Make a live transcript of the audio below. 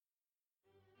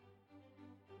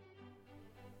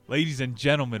Ladies and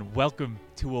gentlemen, welcome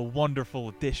to a wonderful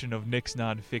edition of Nick's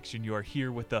Nonfiction. You are here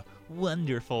with the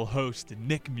wonderful host,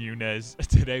 Nick Muniz.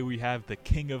 Today we have the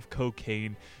king of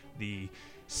cocaine, the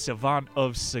savant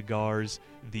of cigars,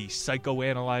 the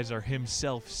psychoanalyzer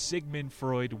himself, Sigmund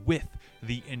Freud, with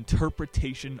the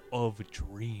interpretation of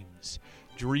dreams.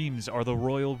 Dreams are the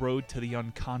royal road to the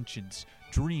unconscious.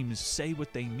 Dreams say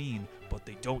what they mean, but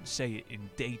they don't say it in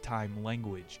daytime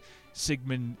language.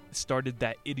 Sigmund started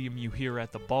that idiom you hear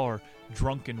at the bar,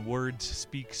 drunken words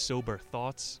speak sober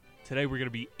thoughts. Today we're going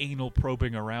to be anal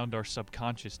probing around our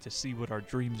subconscious to see what our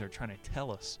dreams are trying to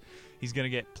tell us. He's going to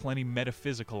get plenty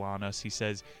metaphysical on us. He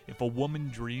says, if a woman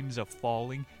dreams of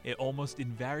falling, it almost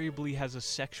invariably has a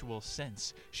sexual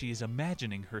sense. She is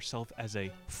imagining herself as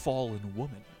a fallen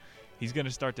woman. He's going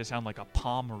to start to sound like a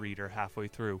palm reader halfway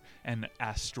through, an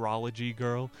astrology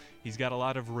girl. He's got a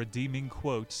lot of redeeming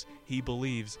quotes. He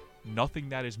believes nothing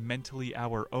that is mentally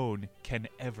our own can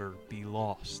ever be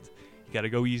lost. You got to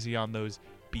go easy on those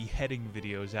beheading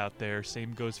videos out there.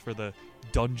 Same goes for the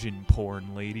dungeon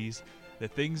porn, ladies. The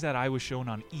things that I was shown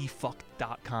on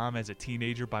efuck.com as a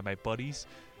teenager by my buddies,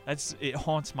 it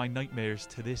haunts my nightmares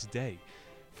to this day.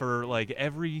 For like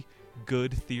every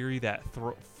good theory that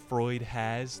Freud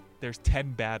has, there's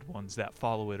 10 bad ones that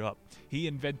follow it up. He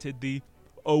invented the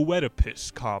Oedipus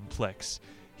complex.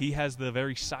 He has the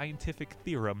very scientific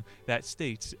theorem that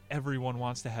states everyone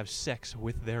wants to have sex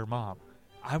with their mom.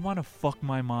 I want to fuck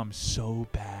my mom so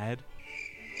bad.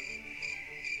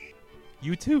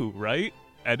 You too, right?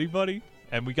 Anybody?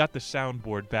 And we got the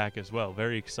soundboard back as well.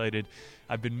 Very excited.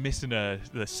 I've been missing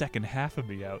the second half of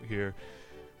me out here.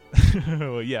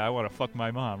 Well, yeah, I want to fuck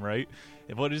my mom, right?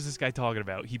 And what is this guy talking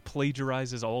about? He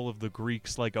plagiarizes all of the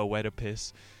Greeks like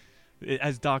Oedipus.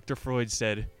 As Dr. Freud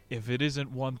said, if it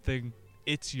isn't one thing,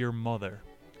 it's your mother.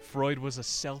 Freud was a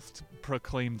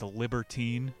self-proclaimed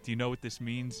libertine. Do you know what this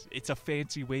means? It's a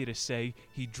fancy way to say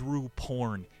he drew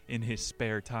porn in his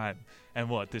spare time. And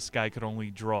what, this guy could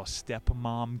only draw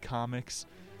stepmom comics?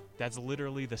 That's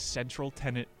literally the central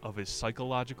tenet of his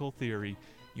psychological theory.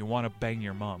 You want to bang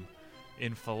your mom.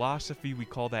 In philosophy, we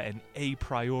call that an a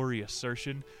priori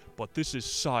assertion, but this is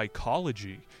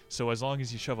psychology. So as long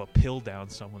as you shove a pill down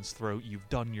someone's throat, you've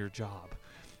done your job.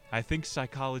 I think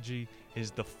psychology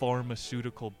is the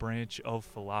pharmaceutical branch of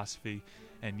philosophy,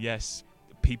 and yes,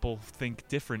 people think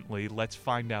differently. Let's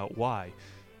find out why.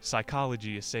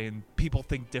 Psychology is saying people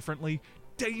think differently.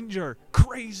 Danger!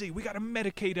 Crazy! We gotta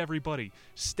medicate everybody.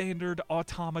 Standard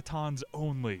automatons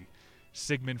only.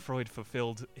 Sigmund Freud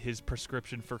fulfilled his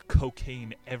prescription for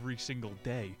cocaine every single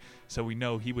day, so we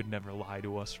know he would never lie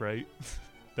to us, right?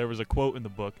 There was a quote in the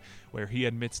book where he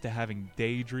admits to having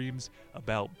daydreams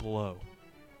about blow.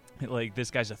 Like,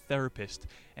 this guy's a therapist,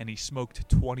 and he smoked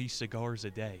 20 cigars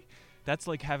a day. That's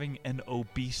like having an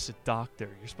obese doctor.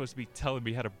 You're supposed to be telling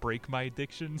me how to break my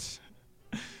addictions?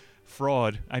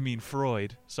 Freud,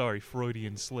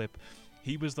 Freudian slip.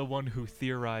 He was the one who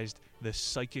theorized the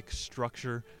psychic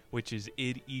structure, which is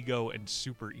id, ego, and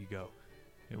superego.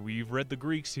 And we've read the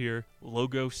Greeks here.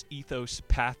 Logos, ethos,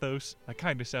 pathos. That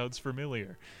kind of sounds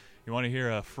familiar. You want to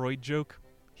hear a Freud joke?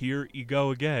 Here you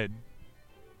go again.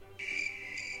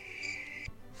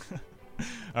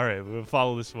 All right, we'll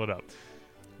follow this one up.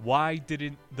 Why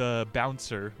didn't the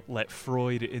bouncer let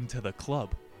Freud into the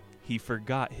club? He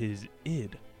forgot his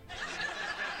id.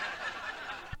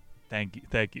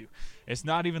 Thank you. It's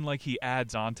not even like he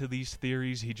adds on to these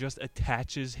theories. He just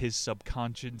attaches his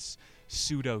subconscious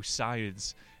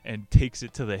pseudoscience and takes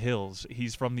it to the hills.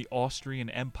 He's from the Austrian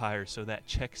Empire, so that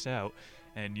checks out.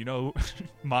 And, you know,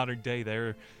 modern day,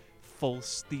 they're full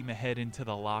steam ahead into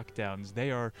the lockdowns.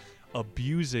 They are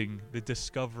abusing the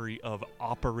discovery of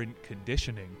operant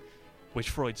conditioning, which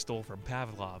Freud stole from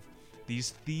Pavlov. These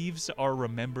thieves are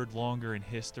remembered longer in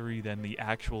history than the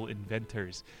actual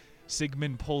inventors.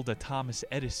 Sigmund pulled a Thomas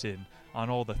Edison on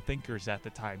all the thinkers at the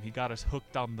time. He got us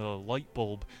hooked on the light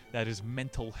bulb that is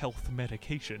mental health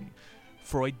medication.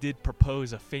 Freud did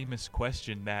propose a famous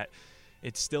question that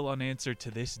it's still unanswered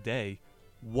to this day.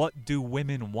 What do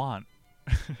women want?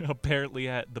 Apparently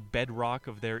at the bedrock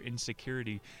of their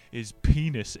insecurity is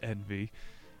penis envy.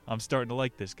 I'm starting to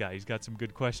like this guy. He's got some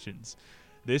good questions.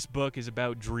 This book is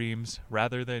about dreams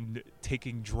rather than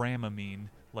taking Dramamine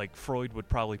like Freud would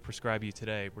probably prescribe you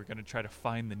today. We're going to try to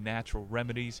find the natural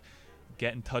remedies,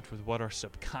 get in touch with what our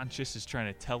subconscious is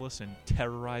trying to tell us and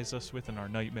terrorize us with in our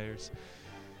nightmares.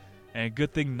 And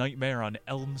good thing Nightmare on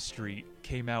Elm Street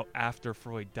came out after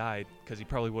Freud died, because he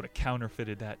probably would have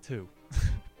counterfeited that too.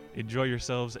 Enjoy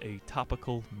yourselves a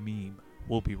topical meme.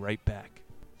 We'll be right back.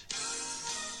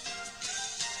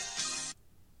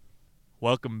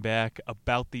 Welcome back.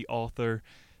 About the author.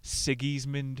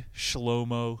 Sigismund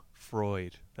Shlomo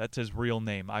Freud. That's his real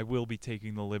name. I will be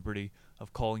taking the liberty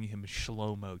of calling him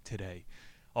Shlomo today.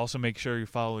 Also, make sure you're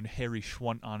following Harry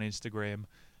Schwant on Instagram,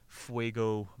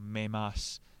 Fuego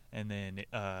Memas, and then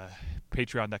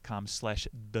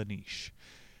patreon.com/Danish.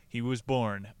 He was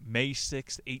born May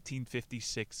 6,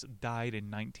 1856, died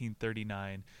in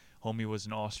 1939. Homie was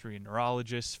an Austrian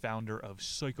neurologist, founder of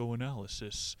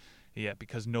psychoanalysis. Yeah,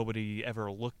 because nobody ever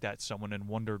looked at someone and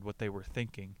wondered what they were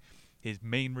thinking. His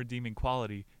main redeeming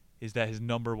quality is that his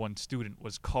number one student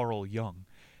was Carl Jung.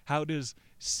 How does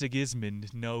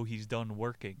Sigismund know he's done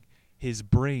working? His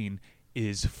brain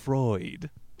is Freud.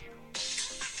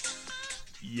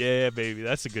 Yeah, baby,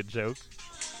 that's a good joke.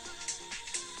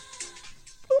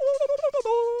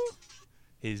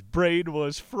 His brain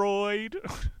was Freud.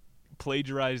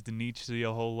 Plagiarized Nietzsche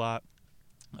a whole lot.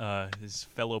 His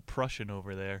fellow Prussian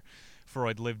over there.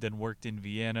 Freud lived and worked in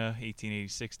Vienna,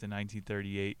 1886 to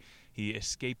 1938. He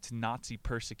escaped Nazi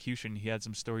persecution. He had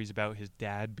some stories about his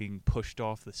dad being pushed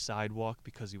off the sidewalk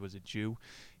because he was a Jew.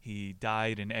 He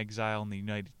died in exile in the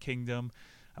United Kingdom.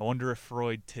 I wonder if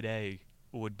Freud today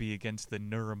would be against the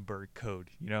Nuremberg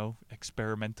Code, you know,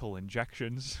 experimental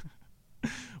injections.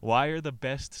 Why are the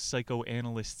best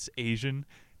psychoanalysts Asian?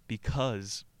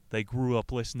 Because they grew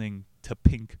up listening to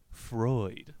Pink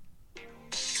Floyd.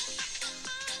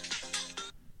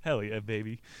 Hell yeah,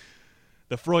 baby.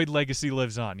 The Freud legacy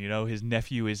lives on, you know. His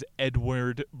nephew is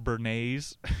Edward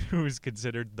Bernays, who is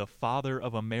considered the father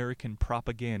of American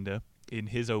propaganda. In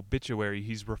his obituary,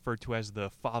 he's referred to as the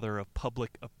father of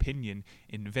public opinion,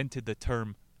 invented the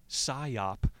term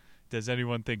PSYOP. Does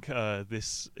anyone think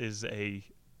this is a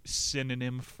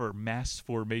synonym for mass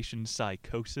formation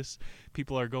psychosis?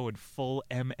 People are going full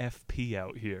MFP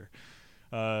out here.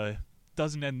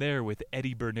 Doesn't end there with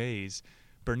Eddie Bernays.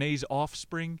 Bernays'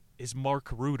 offspring is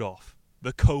Mark Rudolph,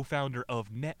 the co-founder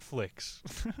of Netflix,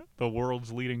 the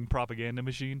world's leading propaganda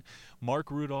machine.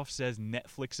 Mark Rudolph says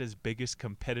Netflix's biggest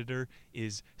competitor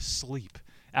is sleep.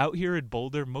 Out here in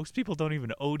Boulder, most people don't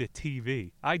even own a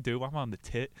TV. I do. I'm on the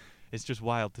tit. It's just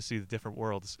wild to see the different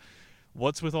worlds.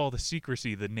 What's with all the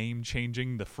secrecy, the name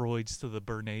changing, the Freuds to the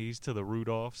Bernays to the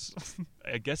Rudolphs?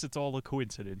 I guess it's all a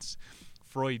coincidence.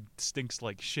 Freud stinks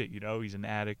like shit, you know? He's an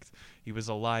addict. He was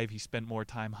alive. He spent more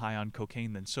time high on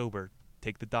cocaine than sober.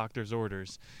 Take the doctor's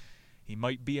orders. He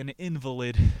might be an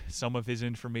invalid. Some of his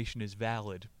information is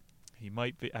valid. He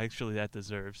might be... Actually, that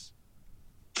deserves.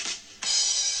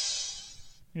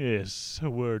 Yes, a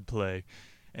wordplay.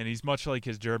 And he's much like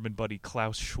his German buddy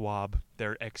Klaus Schwab.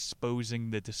 They're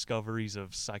exposing the discoveries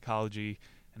of psychology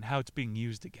and how it's being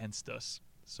used against us.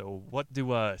 So what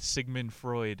do Sigmund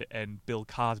Freud and Bill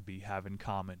Cosby have in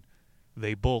common?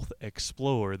 They both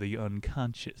explore the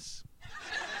unconscious.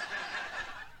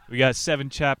 We got 7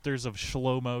 chapters of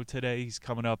Shlomo today. He's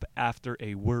coming up after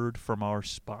a word from our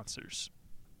sponsors.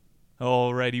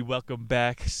 Alrighty, welcome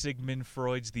back. Sigmund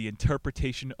Freud's The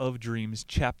Interpretation of Dreams,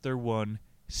 Chapter 1,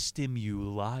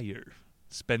 Stimulier.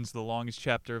 Spends the longest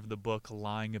chapter of the book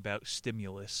lying about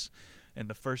stimulus. In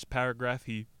the first paragraph,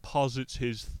 he posits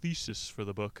his thesis for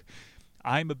the book.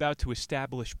 I'm about to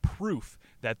establish proof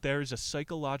that there is a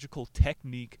psychological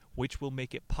technique which will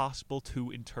make it possible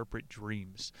to interpret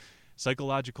dreams.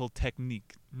 Psychological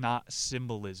technique, not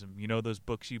symbolism. You know those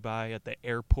books you buy at the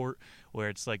airport where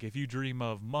it's like, if you dream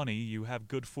of money, you have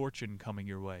good fortune coming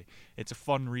your way. It's a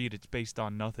fun read. It's based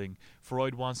on nothing.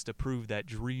 Freud wants to prove that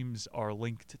dreams are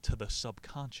linked to the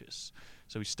subconscious.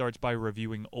 So he starts by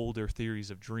reviewing older theories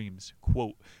of dreams.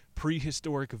 Quote,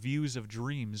 prehistoric views of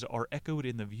dreams are echoed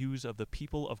in the views of the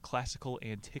people of classical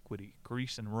antiquity,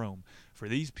 Greece and Rome. For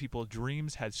these people,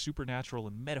 dreams had supernatural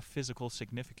and metaphysical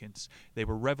significance. They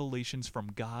were revelations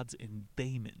from gods and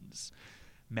daemons.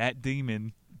 Matt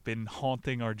Damon been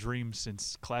haunting our dreams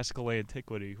since classical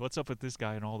antiquity. What's up with this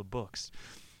guy in all the books?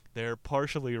 They're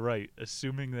partially right,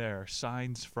 assuming there are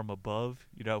signs from above.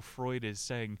 You know, Freud is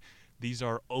saying these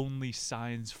are only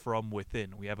signs from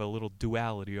within. We have a little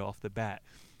duality off the bat.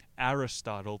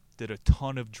 Aristotle did a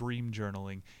ton of dream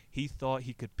journaling. He thought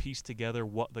he could piece together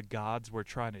what the gods were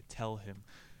trying to tell him.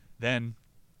 Then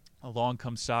along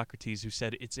comes Socrates, who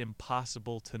said it's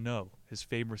impossible to know. His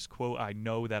famous quote, I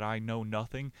know that I know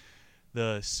nothing.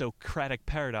 The Socratic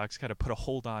paradox kind of put a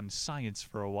hold on science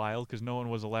for a while because no one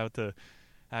was allowed to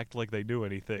act like they knew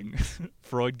anything.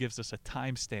 Freud gives us a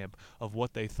timestamp of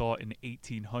what they thought in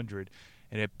 1800,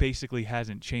 and it basically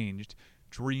hasn't changed.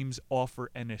 Dreams offer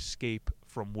an escape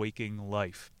from waking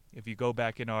life. If you go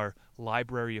back in our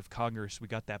Library of Congress, we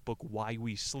got that book, Why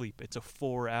We Sleep. It's a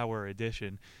 4-hour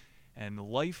edition, and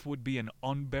life would be an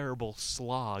unbearable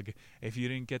slog if you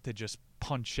didn't get to just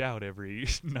punch out every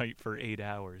night for 8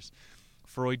 hours.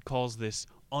 Freud calls this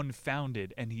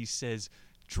unfounded, and he says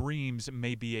dreams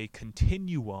may be a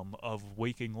continuum of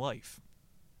waking life.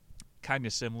 Kind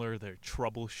of similar, they're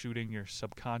troubleshooting your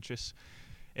subconscious.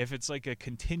 If it's like a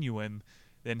continuum,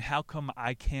 then how come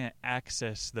I can't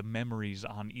access the memories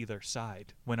on either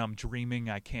side? When I'm dreaming,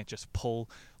 I can't just pull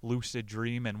lucid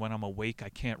dream, and when I'm awake, I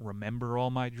can't remember all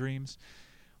my dreams.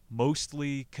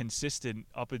 Mostly consistent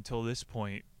up until this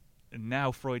point. And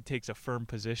now Freud takes a firm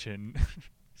position.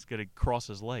 He's going to cross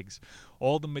his legs.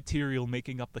 All the material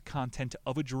making up the content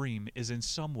of a dream is in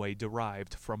some way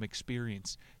derived from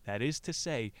experience. That is to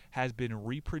say, has been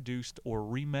reproduced or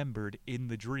remembered in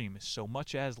the dream, so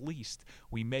much as least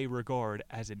we may regard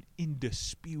as an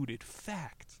indisputed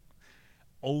fact.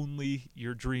 Only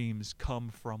your dreams come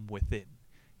from within.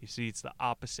 You see, it's the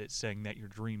opposite, saying that your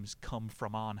dreams come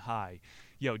from on high.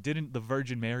 Yo, didn't the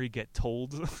Virgin Mary get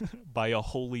told by a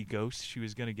Holy Ghost she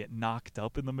was going to get knocked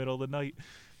up in the middle of the night?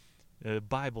 The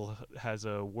Bible has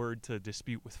a word to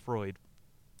dispute with Freud.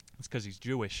 It's because he's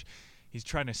Jewish. He's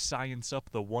trying to science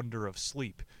up the wonder of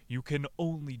sleep. You can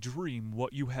only dream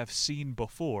what you have seen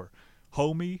before.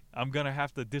 Homie, I'm going to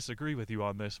have to disagree with you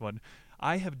on this one.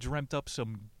 I have dreamt up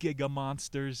some giga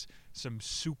monsters, some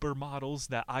supermodels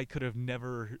that I could have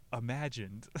never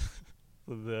imagined.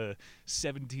 The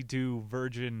 72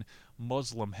 virgin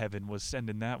Muslim heaven was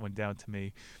sending that one down to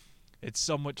me. It's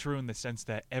somewhat true in the sense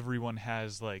that everyone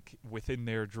has, like, within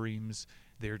their dreams,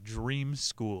 their dream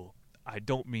school. I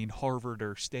don't mean Harvard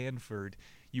or Stanford.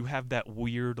 You have that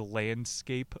weird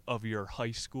landscape of your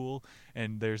high school,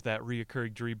 and there's that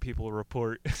reoccurring dream people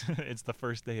report. It's the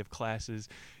first day of classes.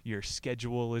 Your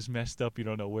schedule is messed up. You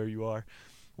don't know where you are.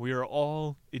 We are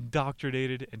all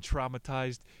indoctrinated and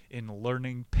traumatized in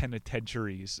learning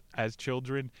penitentiaries. As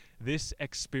children, this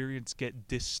experience get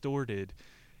distorted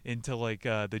into, like,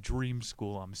 the dream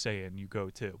school I'm saying you go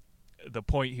to. The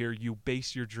point here, you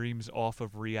base your dreams off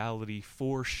of reality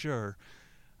for sure.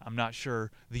 I'm not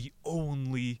sure the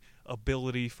only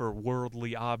ability for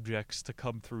worldly objects to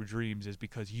come through dreams is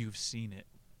because you've seen it.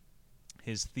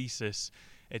 His thesis,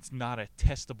 it's not a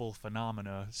testable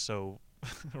phenomena, so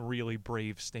a really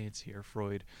brave stance here,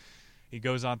 Freud. He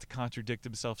goes on to contradict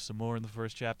himself some more in the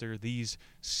first chapter. These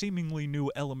seemingly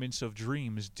new elements of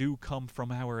dreams do come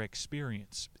from our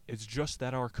experience. It's just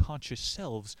that our conscious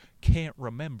selves can't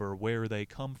remember where they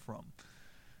come from.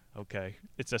 Okay,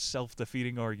 it's a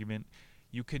self-defeating argument.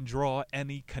 You can draw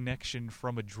any connection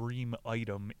from a dream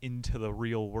item into the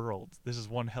real world. This is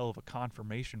one hell of a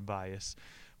confirmation bias.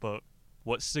 But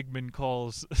what Sigmund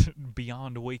calls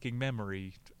beyond waking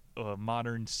memory,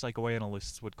 modern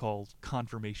psychoanalysts would call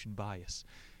confirmation bias.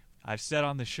 I've said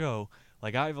on the show,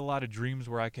 like, I have a lot of dreams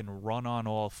where I can run on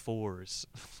all fours.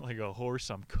 Like a horse,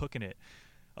 I'm cooking it.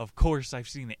 Of course, I've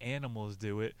seen animals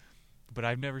do it, but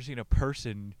I've never seen a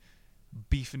person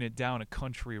beefing it down a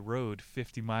country road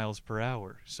 50 miles per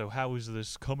hour. So how is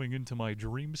this coming into my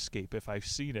dreamscape if I've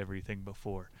seen everything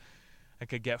before? I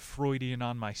could get Freudian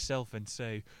on myself and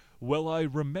say, well, I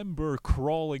remember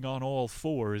crawling on all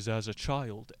fours as a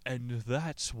child, and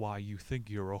that's why you think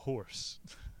you're a horse.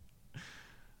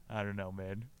 I don't know,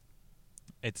 man.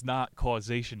 It's not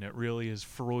causation. It really is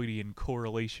Freudian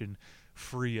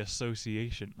correlation-free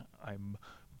association. I'm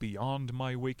beyond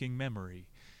my waking memory.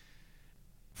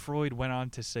 Freud went on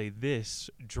to say this: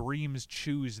 dreams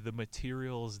choose the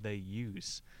materials they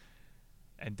use.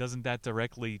 And doesn't that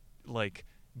directly, like,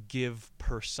 give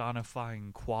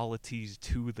personifying qualities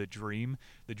to the dream?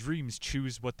 The dreams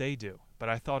choose what they do. But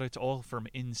I thought it's all from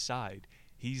inside.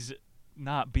 He's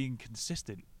not being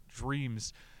consistent.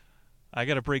 Dreams, I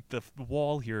gotta break the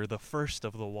wall here, the first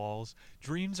of the walls.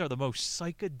 Dreams are the most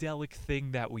psychedelic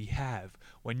thing that we have.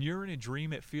 When you're in a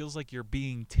dream, it feels like you're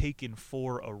being taken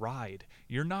for a ride.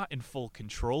 You're not in full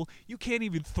control. You can't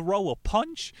even throw a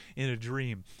punch in a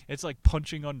dream. It's like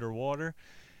punching underwater.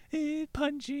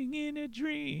 Punching in a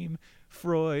dream.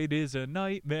 Freud is a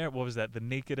nightmare. What was that? The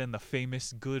Naked and the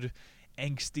Famous, good,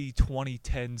 angsty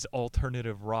 2010s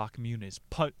alternative rock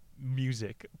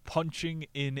music. Punching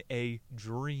in a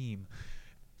dream.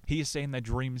 He is saying that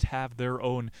dreams have their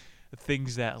own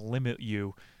things that limit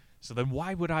you. So then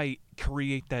why would I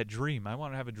create that dream? I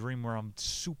want to have a dream where I'm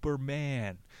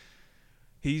Superman.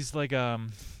 He's like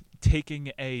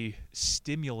taking a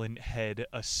stimulant head,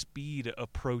 a speed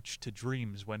approach to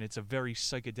dreams when it's a very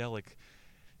psychedelic.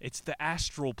 It's the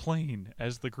astral plane,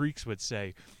 as the Greeks would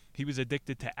say. He was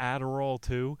addicted to Adderall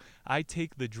too. I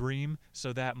take the dream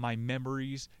so that my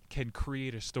memories can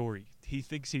create a story. He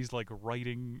thinks he's like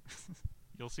writing.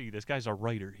 You'll see, this guy's a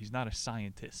writer. He's not a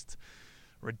scientist.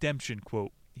 Redemption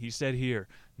quote. He said here,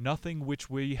 nothing which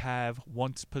we have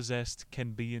once possessed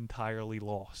can be entirely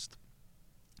lost.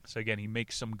 So again, he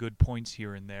makes some good points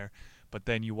here and there, but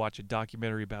then you watch a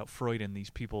documentary about Freud and these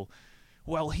people,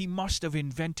 well, he must have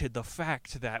invented the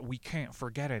fact that we can't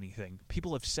forget anything.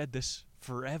 People have said this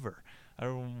forever. I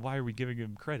don't know, why are we giving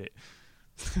him credit?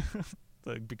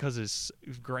 Because his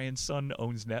grandson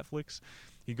owns Netflix.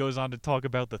 He goes on to talk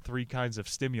about the 3 kinds of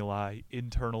stimuli: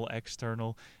 internal,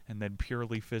 external, and then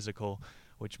purely physical,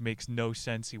 which makes no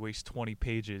sense. He wastes 20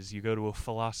 pages. You go to a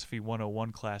Philosophy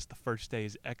 101 class, the first day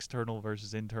is external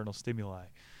versus internal stimuli.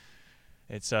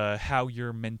 It's how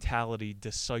your mentality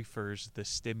deciphers the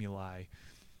stimuli.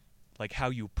 Like how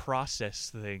you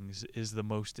process things is the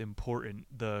most important.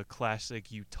 The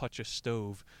classic, you touch a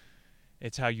stove,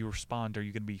 it's how you respond. Are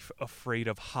you going to be afraid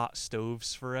of hot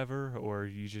stoves forever, or are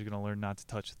you just going to learn not to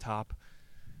touch the top?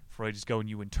 Freud is going,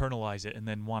 you internalize it and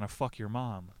then want to fuck your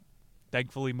mom.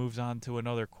 Thankfully moves on to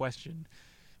another question,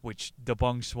 which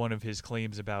debunks one of his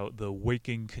claims about the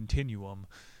waking continuum.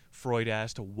 Freud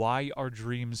asked, why are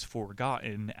dreams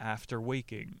forgotten after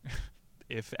waking?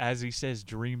 If, as he says,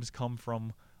 dreams come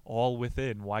from all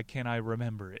within, why can't I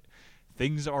remember it?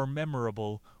 Things are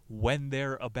memorable when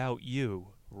they're about you,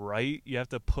 right? You have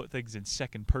to put things in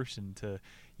second person to,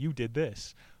 you did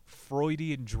this.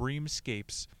 Freudian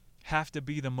dreamscapes have to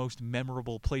be the most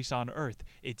memorable place on earth.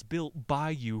 It's built by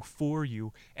you, for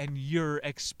you, and you're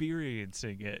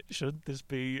experiencing it. Shouldn't this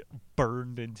be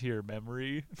burned into your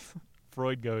memory?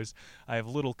 Freud goes, I have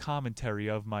little commentary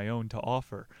of my own to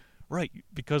offer. Right,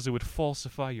 because it would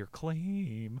falsify your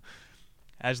claim.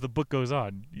 As the book goes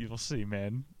on, you'll see,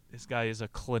 man, this guy is a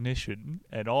clinician,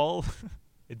 and all,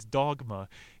 it's dogma.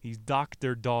 He's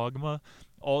Dr. Dogma.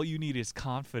 All you need is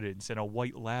confidence and a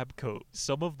white lab coat.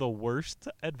 Some of the worst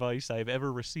advice I've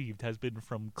ever received has been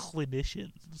from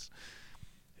clinicians.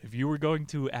 If you were going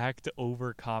to act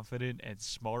overconfident and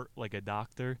smart like a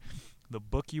doctor, the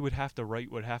book you would have to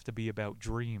write would have to be about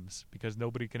dreams, because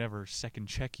nobody can ever second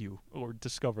check you or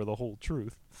discover the whole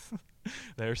truth.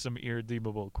 There's some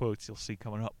irredeemable quotes you'll see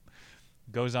coming up.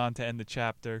 Goes on to end the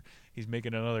chapter. He's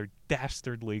making another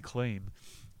dastardly claim.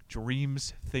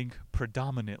 Dreams think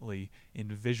predominantly in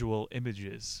visual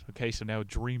images. Okay, so now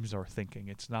dreams are thinking.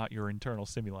 It's not your internal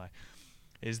stimuli.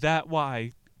 Is that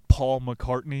why Paul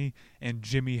McCartney and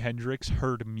Jimi Hendrix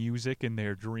heard music in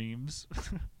their dreams?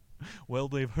 Well,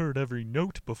 they've heard every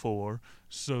note before,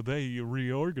 so they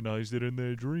reorganized it in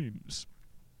their dreams.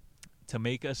 To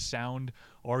make a sound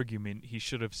argument, he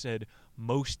should have said,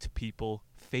 most people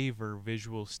favor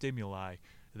visual stimuli,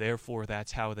 therefore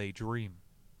that's how they dream.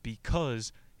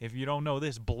 Because, if you don't know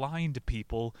this, blind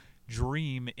people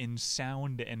dream in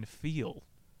sound and feel.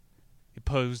 He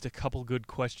posed a couple good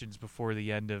questions before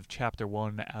the end of chapter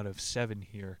 1 out of 7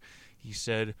 here. He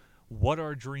said, what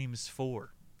are dreams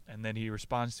for? And then he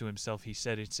responds to himself, he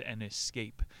said it's an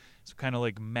escape. It's kind of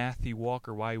like Matthew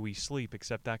Walker, Why We Sleep,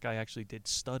 except that guy actually did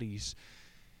studies.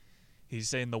 He's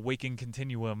saying the waking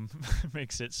continuum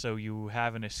makes it so you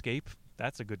have an escape.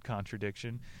 That's a good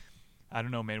contradiction. I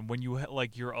don't know, man. When you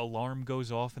like your alarm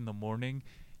goes off in the morning,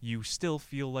 you still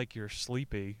feel like you're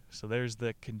sleepy. So there's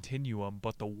the continuum,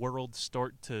 but the worlds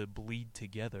start to bleed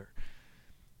together.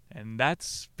 And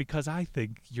that's because I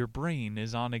think your brain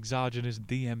is on exogenous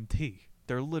DMT.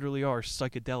 There literally are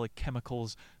psychedelic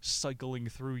chemicals cycling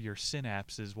through your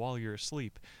synapses while you're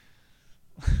asleep.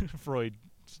 Freud,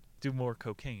 do more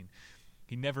cocaine.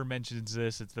 He never mentions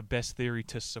this. It's the best theory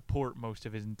to support most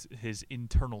of his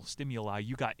internal stimuli.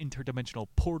 You got interdimensional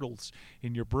portals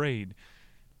in your brain.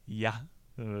 Yeah,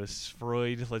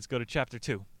 Freud. Let's go to chapter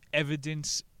 2.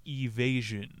 Evidence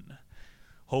evasion.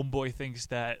 Homeboy thinks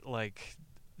that, like,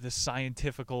 the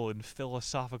scientifical and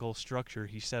philosophical structure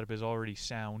he set up is already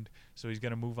sound, so he's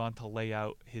going to move on to lay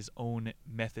out his own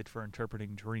method for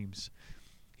interpreting dreams.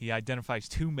 He identifies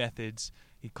 2 methods.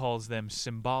 He calls them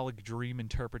symbolic dream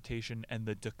interpretation and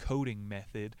the decoding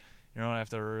method. You don't have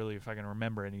to really, if I can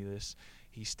remember any of this.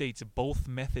 He states both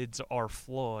methods are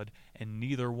flawed and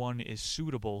neither one is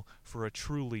suitable for a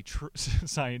truly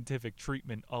scientific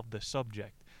treatment of the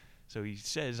subject. So he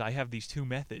says, I have these 2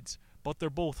 methods, but they're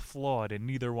both flawed and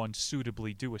neither one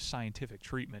suitably do a scientific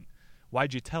treatment.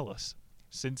 Why'd you tell us?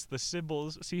 Since the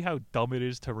symbols, see how dumb it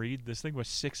is to read? This thing was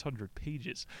 600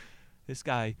 pages. This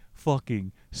guy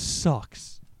fucking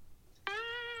sucks.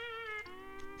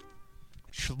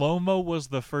 Shlomo was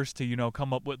the first to,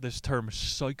 come up with this term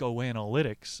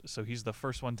psychoanalytics, so he's the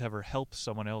first one to ever help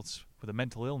someone else with a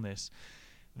mental illness.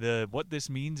 What this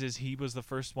means is he was the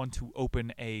first one to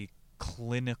open a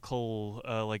clinical,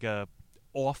 like a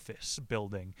office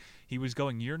building. He was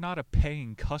going, you're not a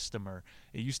paying customer.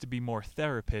 It used to be more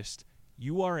therapist.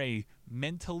 You are a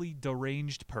mentally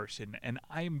deranged person, and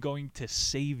I am going to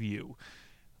save you.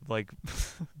 Like,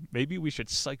 maybe we should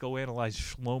psychoanalyze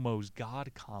Shlomo's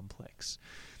God complex.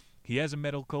 He has a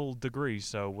medical degree,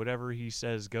 so whatever he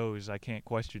says goes. I can't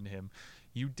question him.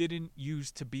 You didn't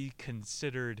used to be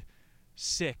considered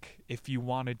sick if you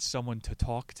wanted someone to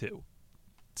talk to.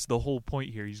 It's the whole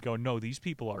point here. He's going, no, these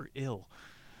people are ill.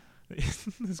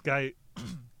 This guy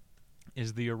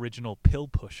is the original pill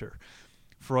pusher.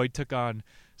 Freud took on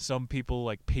some people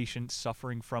like patients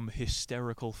suffering from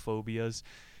hysterical phobias.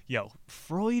 Yo,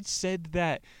 Freud said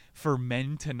that for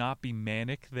men to not be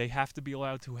manic, they have to be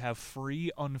allowed to have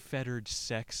free, unfettered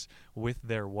sex with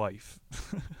their wife.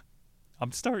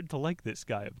 I'm starting to like this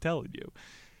guy, I'm telling you.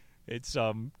 It's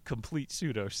complete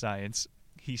pseudoscience.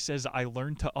 He says, I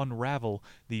learned to unravel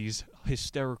these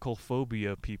hysterical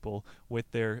phobia people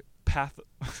with their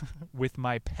with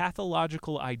my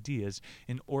pathological ideas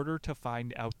in order to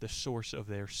find out the source of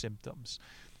their symptoms.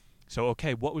 So,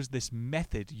 okay, what was this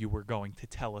method you were going to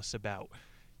tell us about?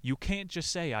 You can't just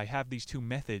say, I have these two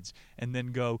methods, and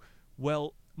then go,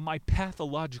 well, my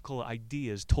pathological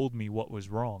ideas told me what was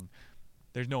wrong.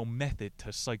 There's no method to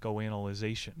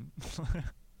psychoanalyzation.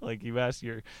 Like, you ask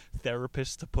your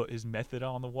therapist to put his method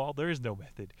on the wall, there is no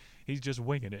method. He's just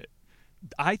winging it.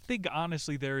 I think,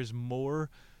 honestly, there is more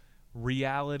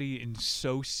reality in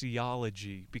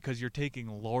sociology because you're taking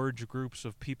large groups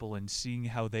of people and seeing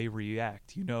how they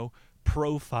react, you know,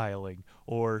 profiling,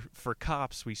 or for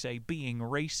cops we say being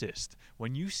racist.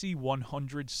 When you see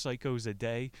 100 psychos a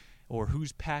day, or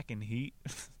who's packing heat,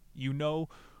 you know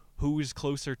who is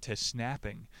closer to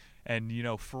snapping. And, you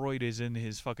know, Freud is in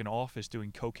his fucking office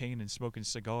doing cocaine and smoking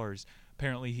cigars.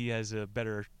 Apparently he has a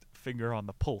better finger on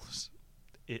the pulse.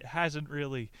 It hasn't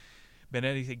really been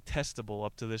anything testable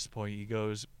up to this point. He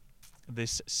goes,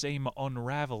 this same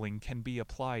unraveling can be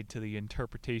applied to the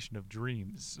interpretation of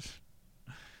dreams.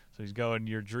 So he's going,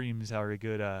 your dreams are a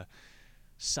good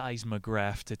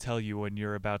seismograph to tell you when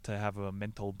you're about to have a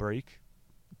mental break.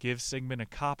 Give Sigmund a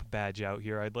cop badge out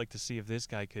here. I'd like to see if this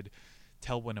guy could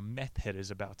tell when a meth head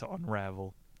is about to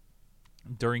unravel.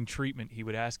 During treatment, he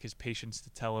would ask his patients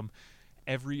to tell him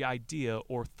every idea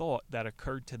or thought that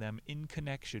occurred to them in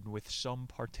connection with some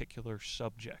particular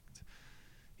subject.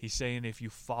 He's saying if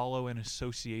you follow an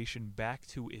association back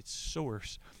to its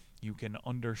source, you can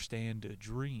understand a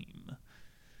dream.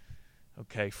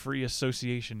 Okay, free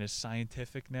association is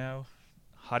scientific now.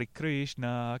 Hare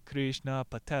Krishna, Krishna,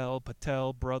 Patel,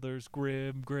 Patel, Brothers,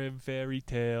 Grimm, Grimm, fairy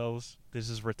tales.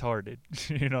 This is retarded.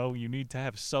 You know, you need to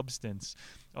have substance.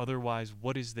 Otherwise,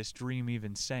 what is this dream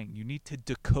even saying? You need to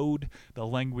decode the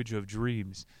language of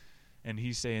dreams. And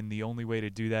he's saying the only way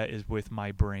to do that is with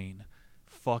my brain.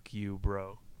 Fuck you,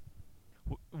 bro.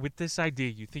 With this idea,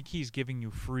 you think he's giving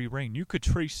you free reign. You could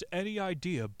trace any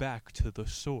idea back to the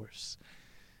source.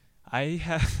 I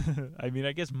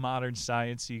guess modern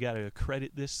science, you got to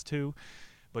accredit this to,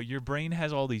 but your brain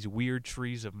has all these weird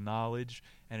trees of knowledge,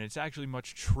 and it's actually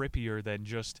much trippier than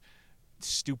just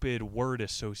stupid word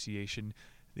association.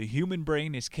 The human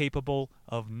brain is capable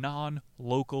of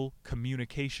non-local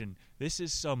communication. This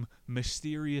is some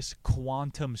mysterious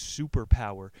quantum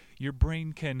superpower. Your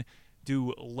brain can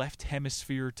do left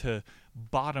hemisphere to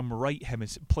bottom right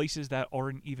hemisphere, places that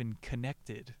aren't even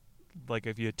connected. Like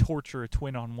if you torture a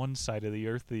twin on one side of the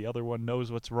earth, the other one knows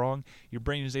what's wrong. Your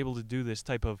brain is able to do this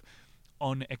type of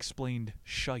unexplained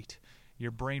shite.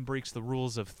 Your brain breaks the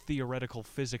rules of theoretical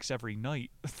physics every night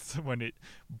when it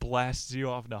blasts you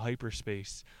off into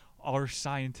hyperspace. Our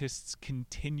scientists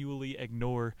continually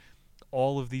ignore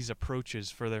all of these approaches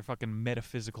for their fucking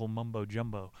metaphysical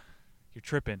mumbo-jumbo. You're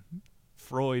tripping.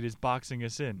 Freud is boxing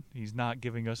us in. He's not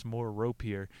giving us more rope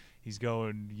here. He's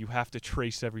going, you have to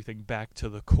trace everything back to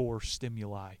the core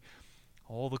stimuli.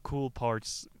 All the cool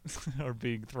parts are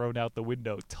being thrown out the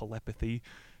window. Telepathy,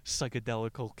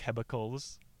 psychedelical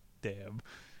chemicals. Damn.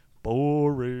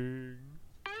 Boring.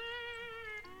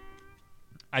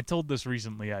 I told this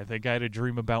recently, I think. I had a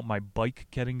dream about my bike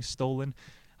getting stolen.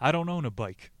 I don't own a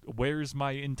bike. Where's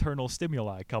my internal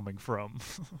stimuli coming from?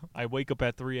 I wake up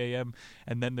at 3 a.m.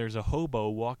 and then there's a hobo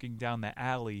walking down the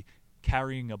alley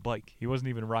carrying a bike. He wasn't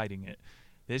even riding it.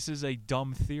 This is a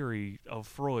dumb theory of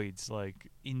Freud's, like,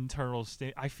 internal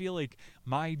state. I feel like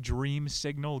my dream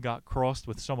signal got crossed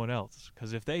with someone else,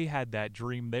 because if they had that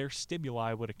dream, their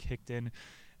stimuli would have kicked in,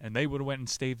 and they would have went and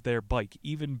staved their bike.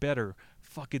 Even better,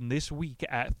 fucking this week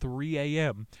at 3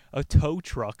 a.m., a tow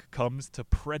truck comes to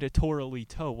predatorily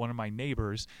tow one of my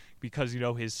neighbors because, you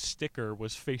know, his sticker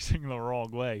was facing the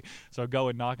wrong way. So I go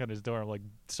and knock on his door. I'm like,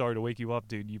 sorry to wake you up,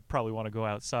 dude. You probably want to go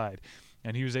outside.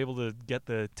 And he was able to get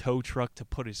the tow truck to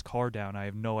put his car down. I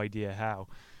have no idea how.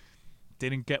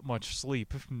 Didn't get much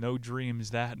sleep. No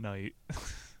dreams that night.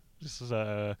 Just,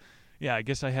 Yeah, I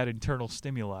guess I had internal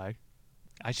stimuli.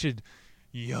 This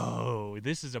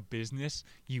is a business.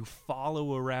 You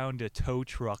follow around a tow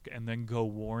truck and then go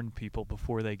warn people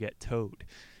before they get towed.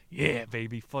 Yeah,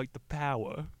 baby, fight the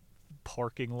power.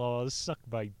 Parking laws, suck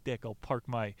my dick. I'll park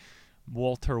my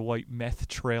Walter White meth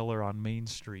trailer on Main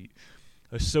Street.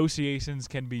 Associations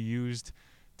can be used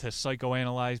to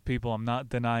psychoanalyze people. I'm not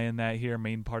denying that here.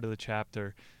 Main part of the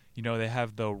chapter. You know, they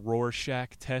have the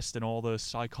Rorschach test in all the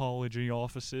psychology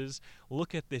offices.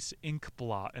 Look at this ink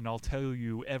blot, and I'll tell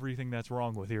you everything that's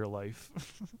wrong with your life.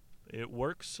 It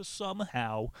works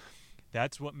somehow.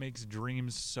 That's what makes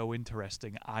dreams so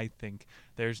interesting, I think.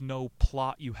 There's no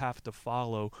plot you have to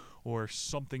follow or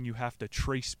something you have to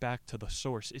trace back to the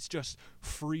source. It's just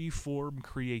free-form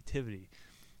creativity.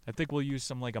 I think we'll use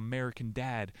some, like, American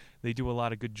Dad. They do a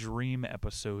lot of good dream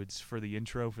episodes for the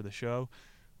intro for the show.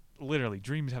 Literally,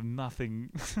 dreams have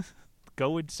nothing.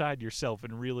 Go inside yourself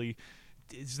and really,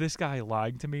 is this guy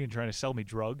lying to me and trying to sell me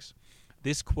drugs?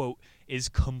 This quote is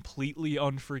completely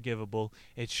unforgivable.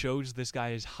 It shows this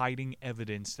guy is hiding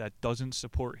evidence that doesn't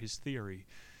support his theory.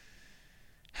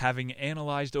 Having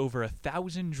analyzed over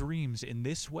 1,000 dreams in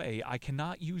this way, I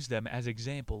cannot use them as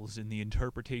examples in the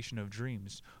interpretation of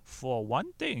dreams. For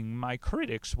one thing, my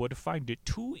critics would find it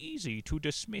too easy to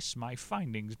dismiss my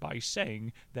findings by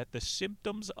saying that the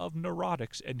symptoms of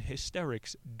neurotics and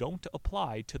hysterics don't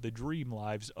apply to the dream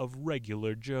lives of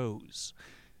regular Joes.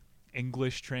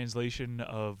 English translation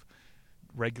of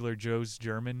regular Joe's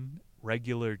German,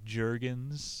 regular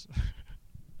Jurgens.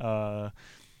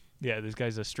 Yeah, this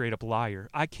guy's a straight-up liar.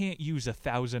 I can't use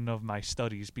 1,000 of my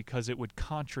studies because it would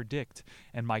contradict,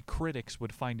 and my critics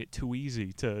would find it too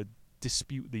easy to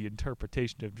dispute the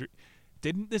interpretation of dreams.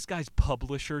 Didn't this guy's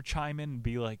publisher chime in and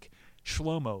be like,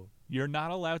 Shlomo, you're not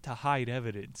allowed to hide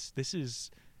evidence. This is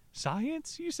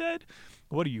science, you said?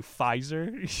 What are you,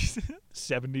 Pfizer?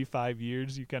 75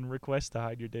 years you can request to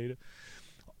hide your data?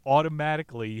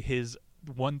 Automatically, his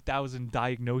 1,000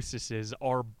 diagnoses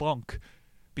are bunk,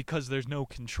 because there's no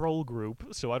control group,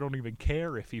 so I don't even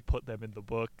care if he put them in the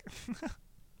book.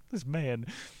 This man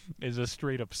is a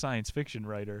straight-up science fiction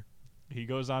writer. He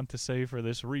goes on to say, for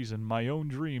this reason, my own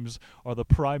dreams are the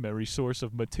primary source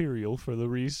of material for the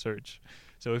research.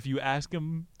 So if you ask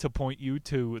him to point you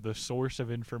to the source of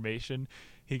information,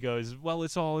 he goes, well,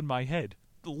 it's all in my head.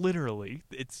 Literally.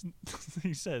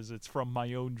 He says it's from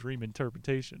my own dream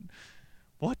interpretation.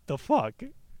 What the fuck? I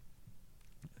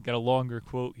got a longer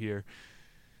quote here.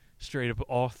 Straight up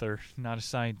author, not a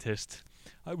scientist.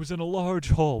 I was in a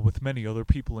large hall with many other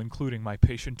people, including my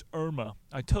patient Irma.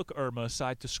 I took Irma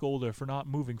aside to scold her for not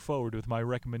moving forward with my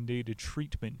recommended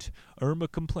treatment. Irma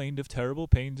complained of terrible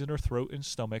pains in her throat and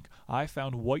stomach. I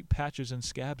found white patches and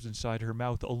scabs inside her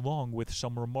mouth, along with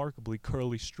some remarkably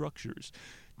curly structures.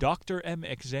 Dr. M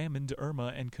examined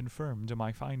Irma and confirmed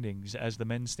my findings. As the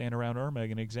men stand around Irma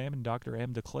and examine, Dr.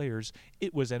 M declares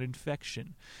it was an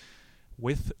infection.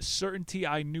 With certainty,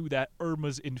 I knew that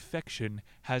Irma's infection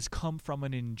has come from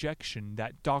an injection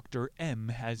that Dr. M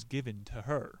has given to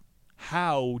her.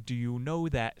 How do you know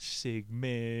that,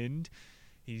 Sigmund?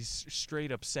 He's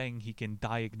straight up saying he can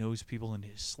diagnose people in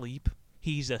his sleep.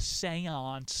 He's a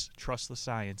seance. Trust the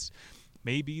science.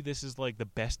 Maybe this is like the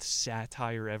best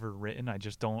satire ever written. I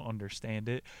just don't understand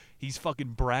it. He's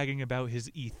fucking bragging about his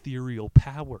ethereal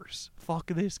powers. Fuck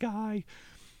this guy.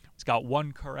 He's got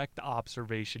one correct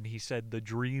observation. He said the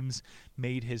dreams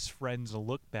made his friends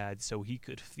look bad so he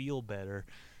could feel better.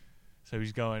 So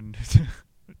he's going,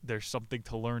 there's something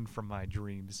to learn from my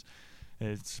dreams.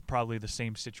 It's probably the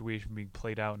same situation being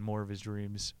played out in more of his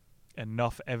dreams.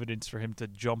 Enough evidence for him to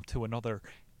jump to another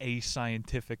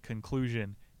ascientific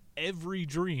conclusion. Every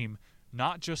dream,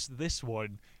 not just this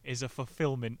one, is a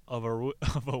fulfillment of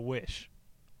a wish.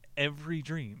 Every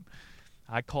dream.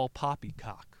 I call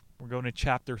poppycock. We're going to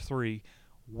Chapter 3,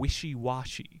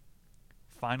 Wishy-Washy.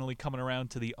 Finally coming around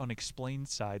to the unexplained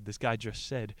side, this guy just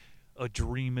said, a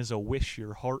dream is a wish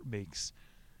your heart makes.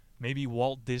 Maybe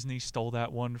Walt Disney stole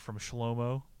that one from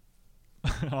Shlomo.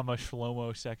 I'm a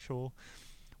Shlomo-sexual.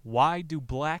 Why do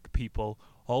black people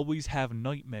always have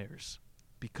nightmares?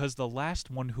 Because the last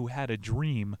one who had a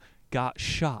dream got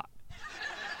shot.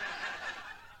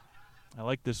 I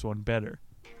like this one better.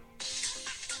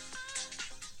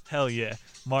 Hell yeah.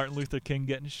 Martin Luther King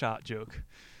getting shot joke.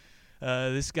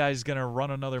 This guy's going to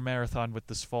run another marathon with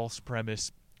this false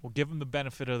premise. We'll give him the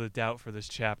benefit of the doubt for this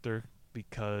chapter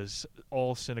because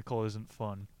all cynical isn't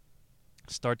fun.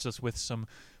 Starts us with some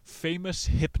famous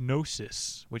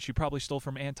hypnosis, which he probably stole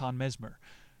from Anton Mesmer.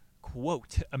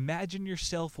 quote, imagine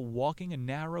yourself walking a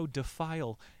narrow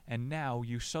defile, and now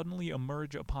you suddenly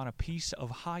emerge upon a piece of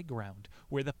high ground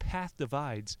where the path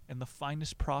divides and the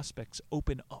finest prospects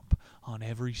open up on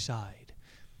every side.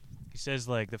 He says,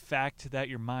 like, the fact that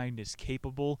your mind is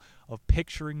capable of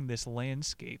picturing this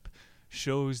landscape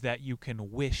shows that you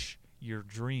can wish your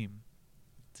dream.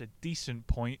 It's a decent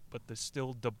point, but this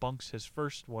still debunks his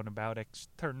first one about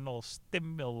external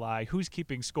stimuli. Who's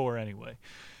keeping score anyway?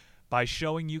 By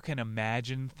showing you can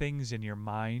imagine things in your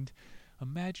mind,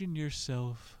 imagine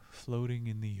yourself floating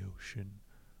in the ocean.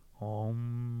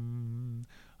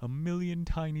 A million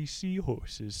tiny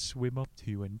seahorses swim up to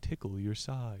you and tickle your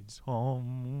sides.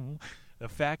 The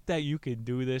fact that you can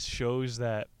do this shows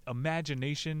that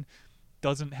imagination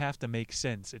doesn't have to make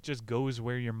sense. It just goes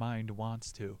where your mind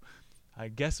wants to. I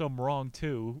guess I'm wrong,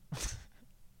 too.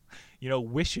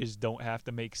 Wishes don't have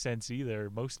to make sense either.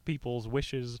 Most people's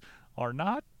wishes are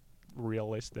not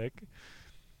realistic.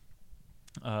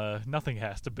 Nothing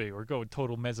has to be. We're going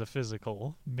total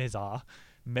metaphysical.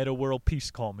 Meta world peace,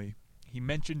 call me. He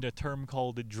mentioned a term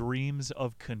called dreams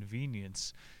of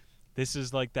convenience. This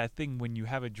is like that thing when you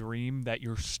have a dream that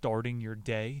you're starting your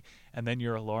day and then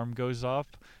your alarm goes off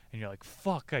and you're like,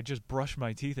 fuck, I just brushed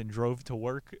my teeth and drove to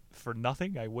work for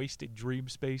nothing. I wasted dream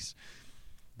space.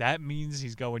 That means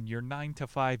he's going, your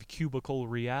 9-to-5 cubicle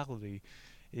reality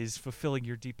is fulfilling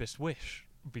your deepest wish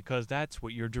because that's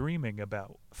what you're dreaming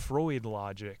about. Freud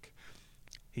logic.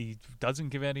 He doesn't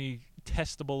give any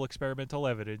testable experimental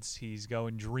evidence. He's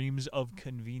going dreams of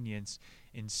convenience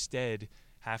instead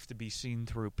have to be seen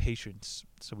through patience.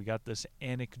 So we got this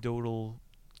anecdotal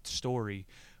story.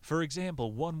 For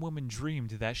example, one woman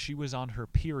dreamed that she was on her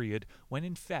period when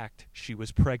in fact she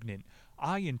was pregnant.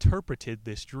 I interpreted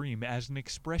this dream as an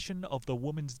expression of the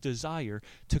woman's desire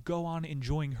to go on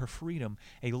enjoying her freedom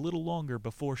a little longer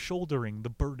before shouldering the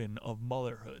burden of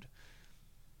motherhood.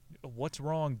 What's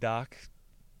wrong, Doc?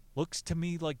 Looks to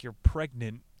me like you're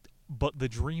pregnant, but the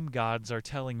dream gods are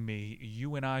telling me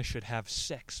you and I should have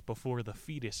sex before the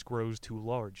fetus grows too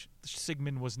large.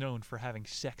 Sigmund was known for having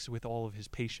sex with all of his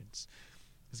patients.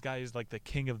 This guy is like the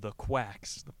king of the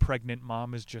quacks. The pregnant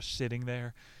mom is just sitting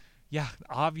there. Yeah,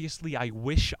 obviously I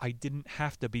wish I didn't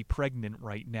have to be pregnant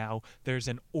right now. There's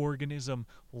an organism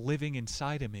living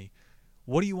inside of me.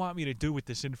 What do you want me to do with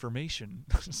this information?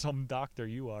 Some doctor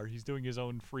you are. He's doing his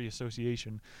own free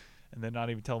association and then not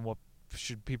even telling what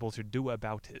people should do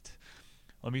about it.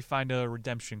 Let me find a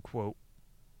redemption quote.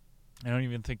 I don't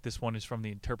even think this one is from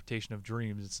the interpretation of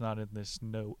dreams. It's not in this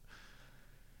note.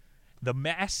 The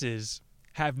masses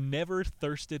have never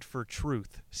thirsted for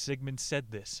truth. Sigmund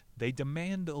said this. They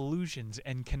demand illusions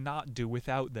and cannot do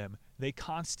without them. They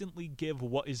constantly give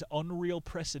what is unreal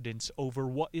precedence over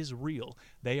what is real.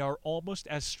 They are almost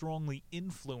as strongly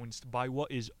influenced by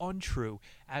what is untrue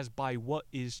as by what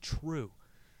is true.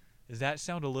 Does that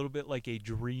sound a little bit like a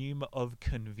dream of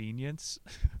convenience?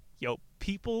 Yo,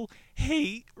 people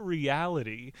hate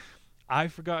reality. I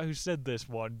forgot who said this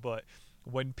one, but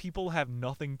when people have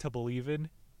nothing to believe in,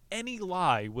 any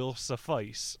lie will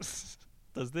suffice.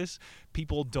 Does this?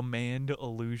 People demand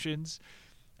illusions.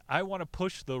 I want to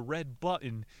push the red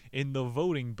button in the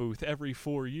voting booth every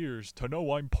 4 years to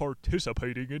know I'm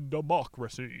participating in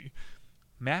democracy.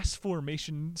 Mass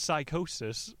formation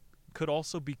psychosis could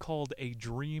also be called a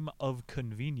dream of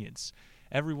convenience.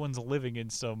 Everyone's living in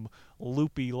some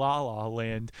loopy la-la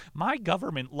land. My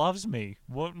government loves me.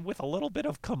 With a little bit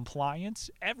of compliance,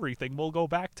 everything will go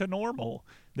back to normal.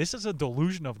 This is a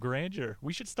delusion of grandeur.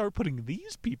 We should start putting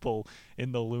these people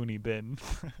in the loony bin.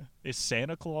 Is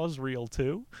Santa Claus real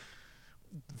too?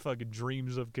 Fucking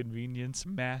dreams of convenience,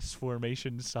 mass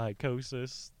formation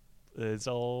psychosis. It's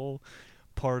all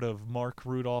part of Mark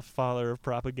Rudolph, father of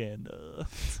propaganda.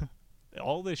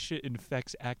 All this shit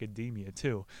infects academia,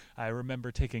 too. I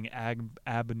remember taking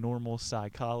abnormal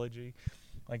psychology.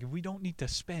 Like, if we don't need to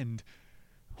spend,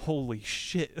 holy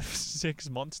shit, 6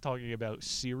 months talking about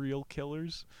serial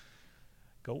killers,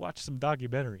 go watch some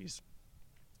documentaries.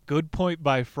 Good point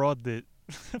by Fraud.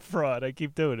 Fraud, I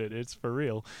keep doing it. It's for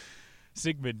real.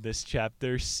 Sigmund, this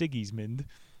chapter, Sigismund.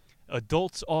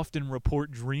 Adults often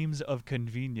report dreams of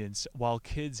convenience, while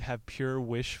kids have pure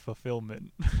wish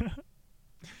fulfillment.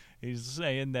 He's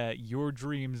saying that your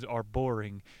dreams are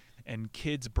boring and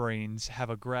kids' brains have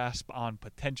a grasp on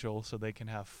potential so they can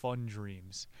have fun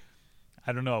dreams.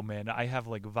 I don't know, man. I have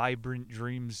like vibrant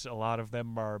dreams. A lot of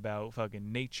them are about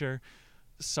fucking nature.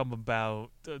 Some about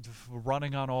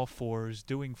running on all fours,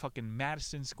 doing fucking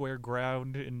Madison Square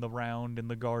ground in the round in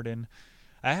the garden.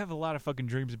 I have a lot of fucking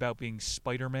dreams about being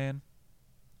Spider-Man.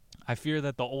 I fear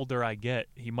that the older I get,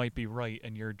 he might be right,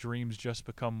 and your dreams just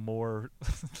become more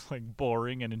like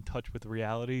boring and in touch with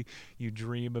reality. You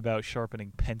dream about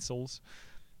sharpening pencils.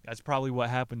 That's probably what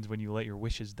happens when you let your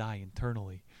wishes die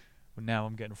internally. But now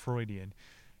I'm getting Freudian.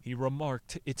 He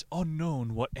remarked, "It's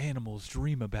unknown what animals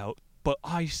dream about, but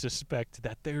I suspect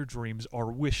that their dreams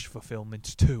are wish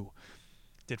fulfillments too."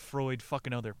 Did Freud fuck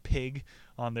another pig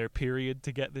on their period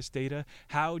to get this data?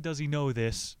 How does he know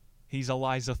this? He's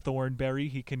Eliza Thornberry.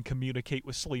 He can communicate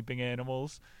with sleeping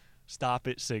animals. Stop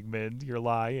it, Sigmund. You're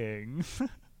lying.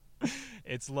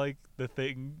 It's like the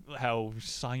thing how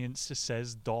science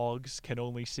says dogs can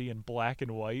only see in black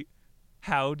and white.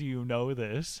 How do you know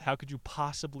this? How could you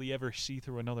possibly ever see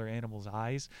through another animal's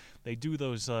eyes? They do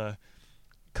those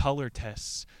color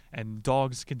tests, and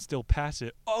dogs can still pass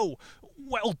it. Oh,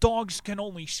 well, dogs can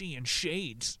only see in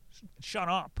shades. Shut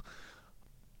up.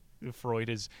 Freud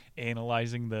is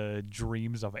analyzing the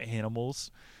dreams of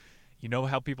animals. You know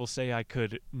how people say I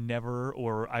could never,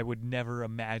 or I would never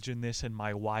imagine this in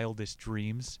my wildest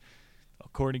dreams?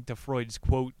 According to Freud's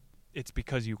quote, it's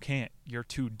because you can't. You're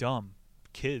too dumb.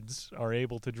 Kids are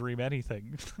able to dream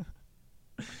anything.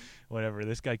 Whatever,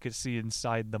 this guy could see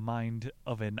inside the mind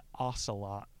of an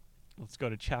ocelot. Let's go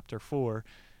to chapter 4,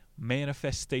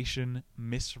 Manifestation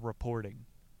Misreporting.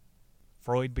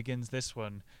 Freud begins this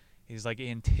one. He's like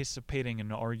anticipating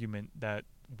an argument that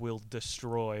will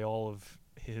destroy all of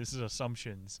his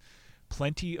assumptions.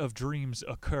 Plenty of dreams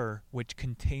occur which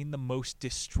contain the most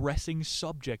distressing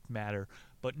subject matter,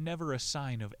 but never a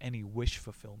sign of any wish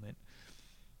fulfillment.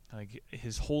 Like,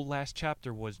 his whole last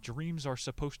chapter was dreams are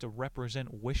supposed to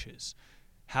represent wishes.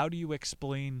 How do you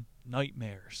explain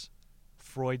nightmares?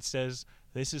 Freud says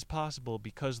this is possible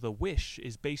because the wish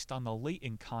is based on the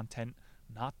latent content,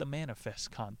 not the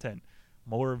manifest content.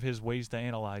 More of his ways to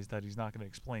analyze that he's not going to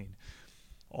explain.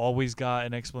 Always got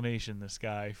an explanation, this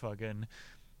guy. Fucking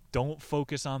don't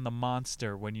focus on the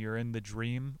monster when you're in the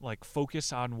dream. Like,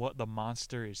 focus on what the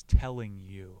monster is telling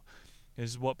you.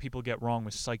 This is what people get wrong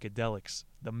with psychedelics.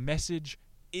 The message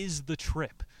is the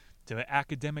trip. To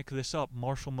academic this up,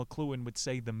 Marshall McLuhan would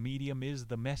say the medium is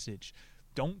the message.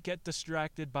 Don't get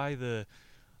distracted by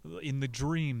in the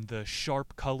dream, the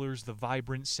sharp colors, the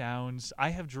vibrant sounds. I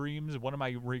have dreams. One of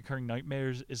my recurring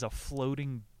nightmares is a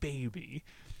floating baby,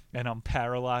 and I'm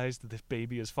paralyzed. This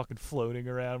baby is fucking floating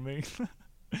around me.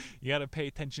 You gotta pay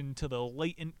attention to the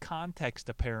latent context,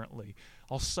 apparently.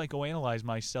 I'll psychoanalyze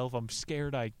myself. I'm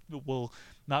scared I will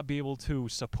not be able to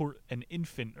support an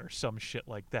infant or some shit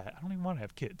like that. I don't even want to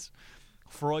have kids.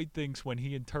 Freud thinks when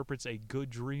he interprets a good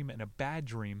dream and a bad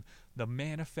dream, the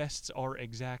manifests are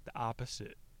exact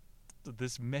opposite.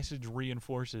 This message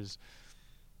reinforces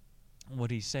what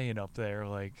he's saying up there.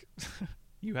 Like,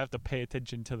 you have to pay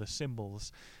attention to the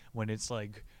symbols when it's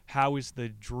like, how is the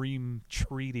dream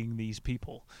treating these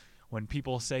people? When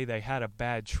people say they had a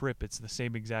bad trip, it's the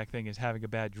same exact thing as having a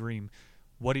bad dream.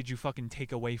 What did you fucking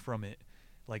take away from it?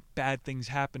 Like, bad things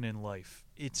happen in life.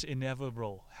 It's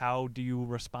inevitable. How do you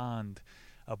respond?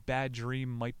 A bad dream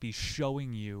might be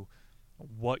showing you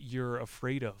what you're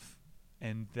afraid of.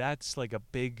 And that's like a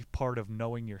big part of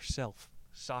knowing yourself.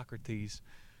 Socrates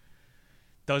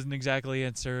doesn't exactly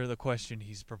answer the question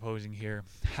he's proposing here.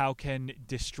 How can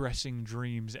distressing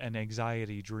dreams and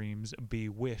anxiety dreams be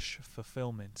wish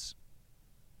fulfillments?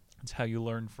 It's how you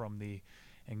learn from the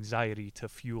anxiety to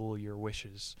fuel your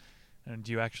wishes. And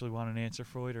do you actually want an answer,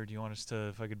 Freud, or do you want us to,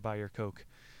 if I could buy your Coke?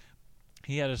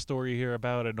 He had a story here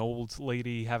about an old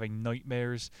lady having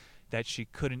nightmares that she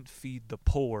couldn't feed the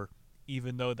poor,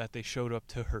 even though that they showed up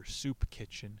to her soup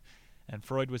kitchen. And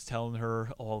Freud was telling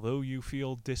her, although you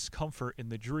feel discomfort in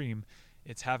the dream,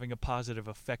 it's having a positive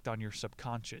effect on your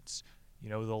subconscious. You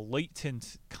know, the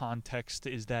latent context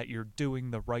is that you're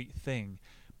doing the right thing,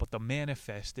 but the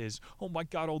manifest is, oh my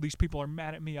God, all these people are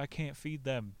mad at me, I can't feed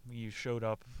them. You showed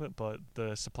up, but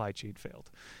the supply chain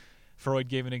failed. Freud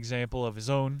gave an example of his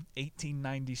own.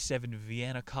 1897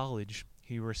 Vienna College,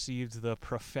 he received the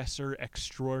Professor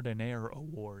Extraordinaire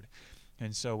Award.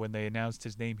 And so when they announced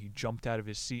his name, he jumped out of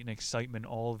his seat in excitement.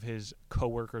 All of his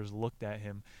coworkers looked at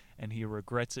him, and he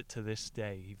regrets it to this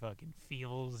day. He fucking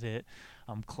feels it.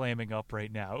 I'm clamming up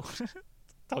right now.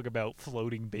 Talk about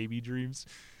floating baby dreams.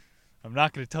 I'm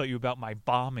not going to tell you about my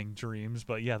bombing dreams,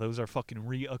 but yeah, those are fucking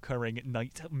reoccurring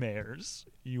nightmares.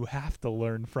 You have to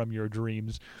learn from your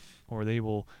dreams, or they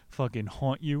will fucking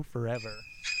haunt you forever.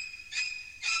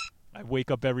 I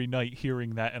wake up every night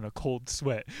hearing that in a cold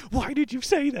sweat. Why did you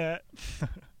say that?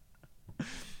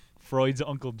 Freud's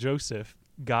uncle Joseph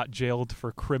got jailed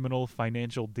for criminal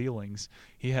financial dealings.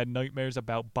 He had nightmares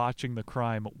about botching the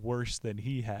crime worse than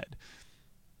he had.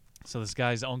 So this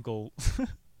guy's uncle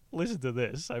Listen to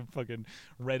this. I fucking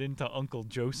read into Uncle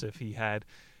Joseph.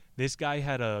 This guy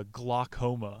had a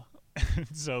glaucoma.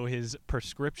 So his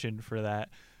prescription for that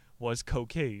was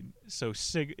cocaine. So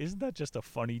isn't that just a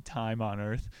funny time on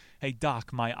earth? Hey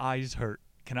doc, my eyes hurt.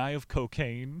 Can I have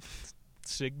cocaine?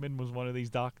 Sigmund was one of these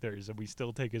doctors, and we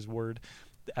still take his word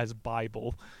as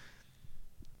Bible.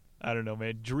 I don't know,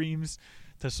 man. Dreams,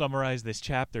 to summarize this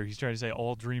chapter, he's trying to say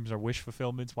all dreams are wish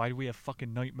fulfillments. Why do we have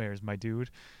fucking nightmares, my dude?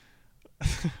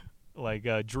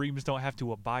 Dreams don't have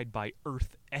to abide by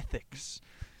earth ethics.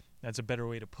 That's a better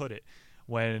way to put it.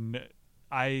 When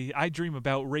I dream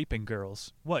about raping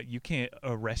girls, what, you can't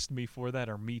arrest me for that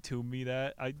or Me Too me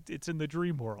that? It's in the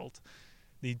dream world.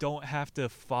 You don't have to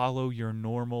follow your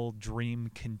normal dream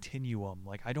continuum.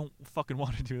 Like, I don't fucking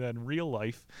want to do that in real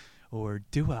life, or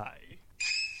do I?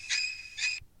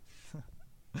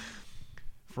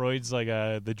 Freud's like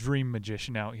the dream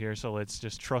magician out here, so let's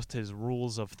just trust his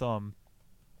rules of thumb.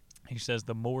 He says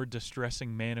the more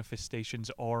distressing manifestations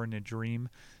are in a dream,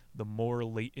 the more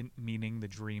latent meaning the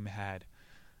dream had.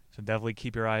 So definitely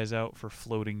keep your eyes out for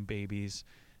floating babies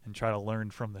and try to learn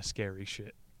from the scary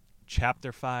shit.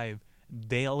 Chapter 5,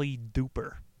 Daily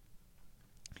Duper.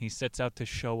 He sets out to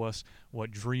show us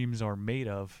what dreams are made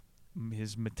of.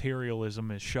 His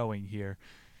materialism is showing here.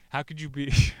 How could you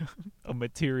be a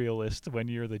materialist when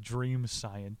you're the dream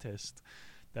scientist?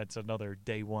 That's another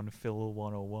Day 1 Phil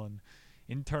 101.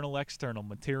 Internal, external,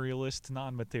 materialist,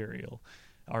 non-material.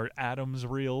 Are atoms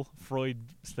real? Freud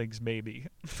thinks maybe.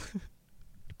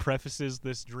 Prefaces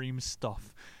this dream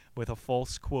stuff with a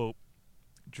false quote.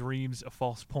 A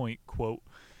false point, quote.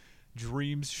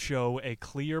 Dreams show a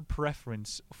clear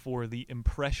preference for the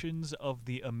impressions of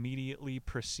the immediately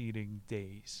preceding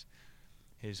days.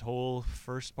 His whole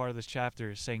first part of this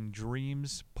chapter is saying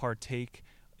dreams partake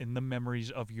in the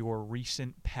memories of your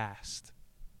recent past.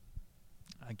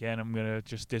 Again, I'm going to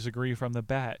just disagree from the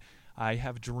bat. I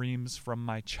have dreams from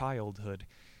my childhood.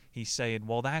 He's saying,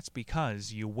 well, that's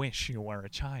because you wish you were a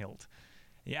child.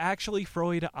 Actually,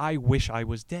 Freud, I wish I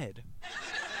was dead.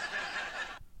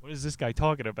 What is this guy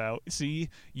talking about? See,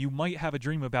 you might have a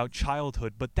dream about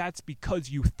childhood, but that's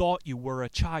because you thought you were a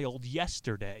child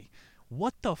yesterday.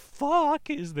 What the fuck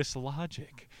is this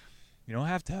logic? You don't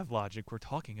have to have logic. We're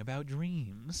talking about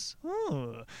dreams.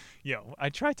 Yo, I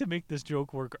tried to make this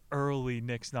joke work early,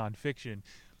 Nick's Nonfiction.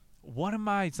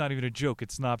 It's not even a joke,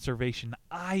 it's an observation.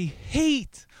 I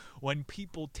hate when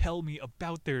people tell me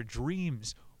about their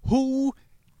dreams. Who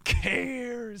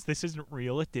cares? This isn't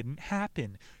real, it didn't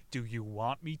happen. Do you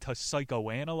want me to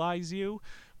psychoanalyze you?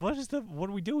 What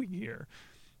are we doing here?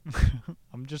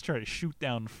 I'm just trying to shoot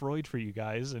down Freud for you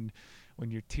guys, and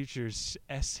when your teachers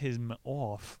S him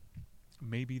off,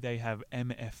 maybe they have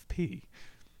MFP.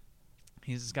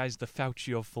 This guy's the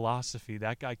Fauci of philosophy.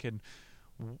 That guy can...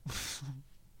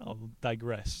 I'll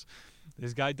digress.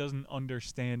 This guy doesn't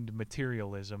understand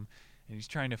materialism, and he's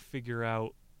trying to figure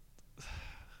out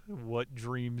what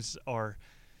dreams are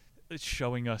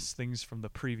showing us things from the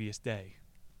previous day.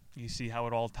 You see how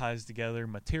it all ties together?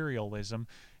 Materialism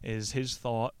is his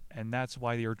thought, and that's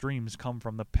why your dreams come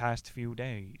from the past few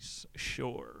days.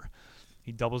 Sure.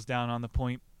 He doubles down on the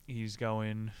point. He's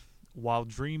going, while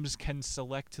dreams can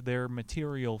select their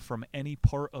material from any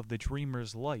part of the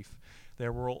dreamer's life,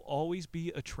 there will always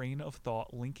be a train of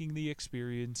thought linking the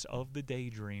experience of the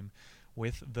daydream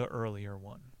with the earlier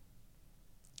one.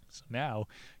 So now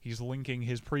he's linking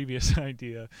his previous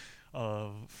idea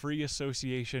of free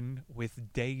association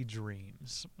with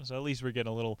daydreams. So at least we're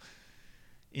getting a little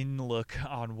in-look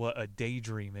on what a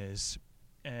daydream is.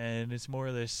 And it's more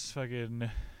of this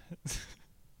fucking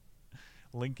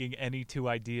linking any two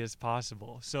ideas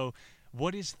possible. So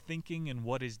what is thinking and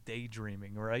what is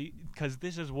daydreaming, right? Because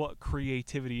this is what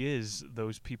creativity is,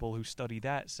 those people who study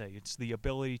that say. It's the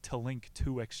ability to link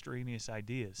two extraneous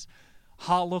ideas.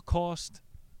 Holocaust,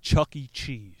 Chuck E.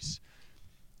 Cheese.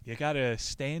 You gotta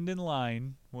stand in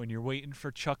line when you're waiting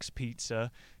for Chuck's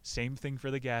Pizza. Same thing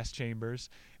for the gas chambers.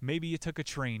 Maybe you took a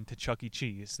train to Chuck E.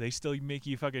 Cheese. They still make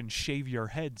you fucking shave your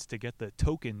heads to get the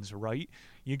tokens, right?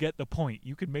 You get the point.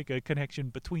 You can make a connection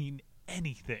between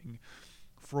anything.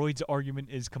 Freud's argument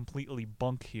is completely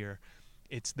bunk here.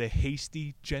 It's the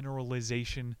hasty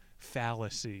generalization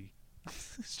fallacy.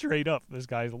 Straight up, this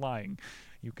guy's lying.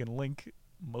 You can link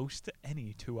most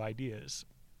any two ideas.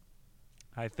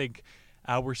 I think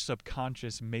our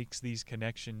subconscious makes these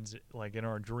connections like in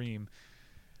our dream,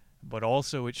 but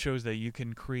also it shows that you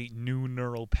can create new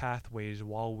neural pathways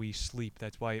while we sleep.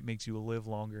 That's why it makes you live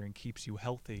longer and keeps you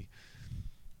healthy.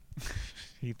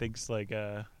 He thinks like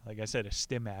I said, a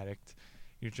stim addict.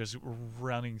 You're just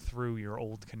running through your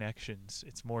old connections.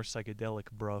 It's more psychedelic,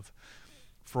 bruv.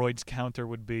 Freud's counter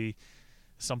would be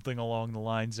something along the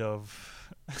lines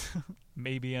of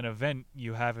maybe an event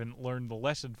you haven't learned the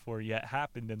lesson for yet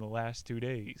happened in the last 2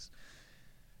 days.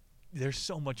 There's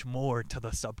so much more to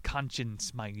the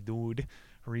subconscious, my dude.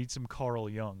 Read some Carl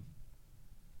Jung.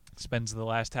 Spends the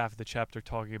last half of the chapter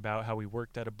talking about how he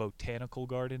worked at a botanical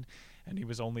garden and he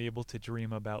was only able to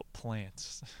dream about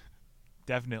plants.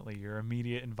 Definitely, your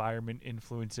immediate environment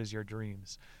influences your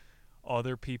dreams.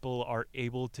 Other people are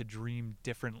able to dream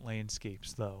different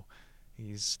landscapes, though.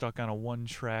 He's stuck on a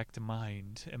one-tracked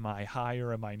mind. Am I high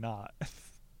or am I not?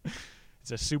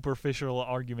 It's a superficial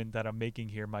argument that I'm making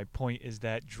here. My point is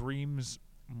that dreams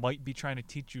might be trying to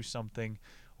teach you something,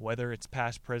 whether it's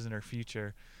past, present, or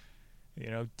future. You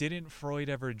know, didn't Freud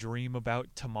ever dream about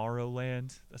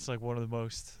Tomorrowland? That's like one of the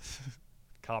most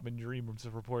common dreams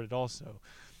reported also.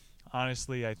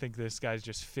 Honestly, I think this guy's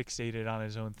just fixated on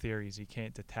his own theories. He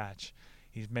can't detach.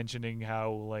 He's mentioning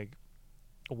how, like,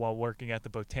 while working at the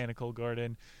botanical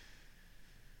garden,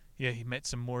 yeah, he met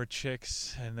some more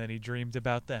chicks, and then he dreamed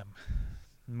about them.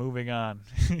 Moving on.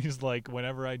 He's like,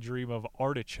 whenever I dream of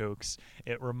artichokes,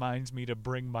 it reminds me to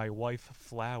bring my wife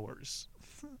flowers.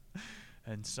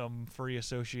 And some free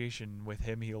association with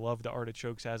him. He loved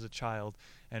artichokes as a child,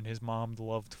 and his mom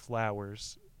loved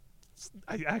flowers.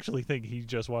 I actually think he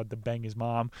just wanted to bang his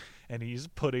mom, and he's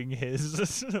putting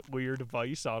his weird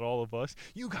advice on all of us.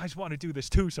 You guys want to do this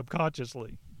too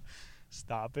subconsciously.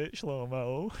 Stop it,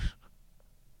 Shlomo.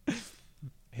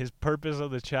 His purpose of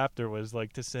the chapter was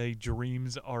like to say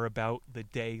dreams are about the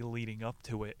day leading up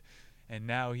to it. And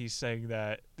now he's saying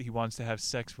that he wants to have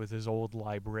sex with his old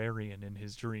librarian in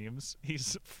his dreams.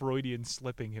 He's Freudian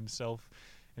slipping himself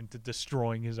into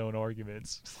destroying his own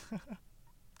arguments.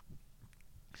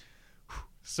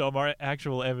 Some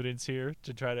actual evidence here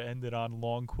to try to end it on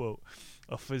long quote.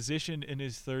 A physician in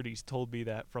his 30s told me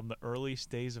that from the earliest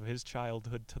days of his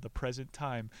childhood to the present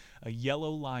time, a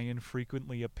yellow lion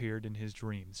frequently appeared in his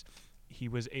dreams. He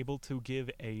was able to give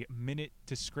a minute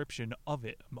description of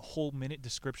it, a whole minute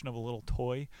description of a little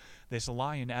toy. This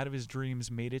lion, out of his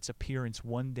dreams, made its appearance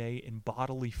one day in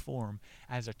bodily form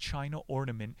as a china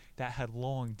ornament that had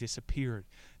long disappeared.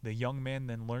 The young man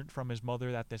then learnt from his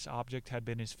mother that this object had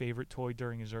been his favorite toy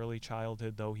during his early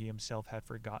childhood, though he himself had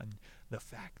forgotten the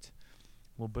fact.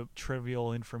 A little bit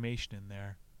trivial information in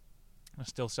there. There's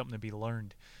still something to be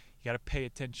learned. You got to pay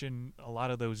attention. A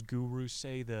lot of those gurus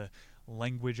say the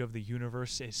language of the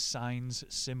universe is signs,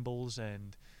 symbols,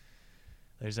 and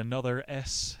there's another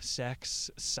S,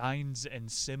 sex, signs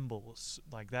and symbols.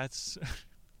 Like, that's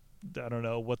I don't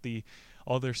know what the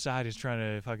other side is trying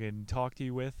to fucking talk to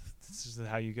you with. This is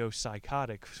how you go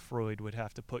psychotic. Freud would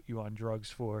have to put you on drugs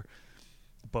for.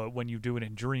 But when you do it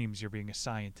in dreams, you're being a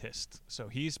scientist. So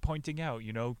he's pointing out,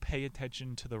 pay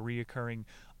attention to the reoccurring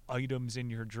items in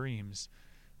your dreams.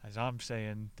 As I'm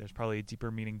saying, there's probably a deeper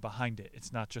meaning behind it.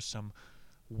 It's not just some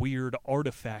weird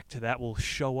artifact that will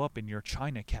show up in your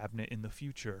china cabinet in the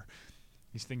future.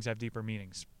 These things have deeper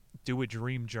meanings. Do a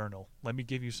dream journal. Let me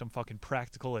give you some fucking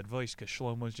practical advice, because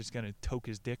Shlomo's just going to toke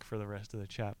his dick for the rest of the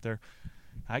chapter.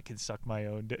 I can suck my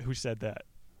own dick. Who said that?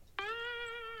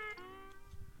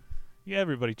 Yeah,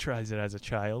 everybody tries it as a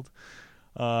child.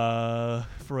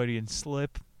 Freudian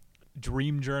slip.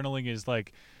 Dream journaling is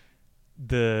like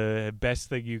the best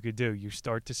thing you could do. You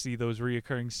start to see those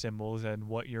reoccurring symbols and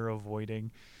what you're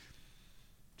avoiding.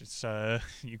 Just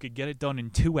you could get it done in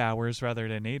 2 hours rather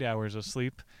than 8 hours of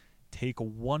sleep. Take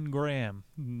 1 gram,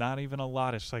 not even a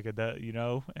lot of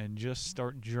psychedelic, and just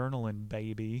start journaling,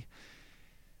 baby.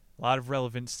 A lot of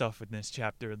relevant stuff in this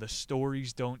chapter. The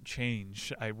stories don't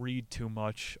change. I read too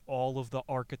much. All of the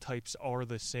archetypes are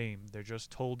the same. They're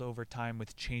just told over time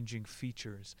with changing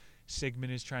features.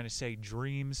 Sigmund is trying to say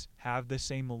dreams have the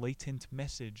same latent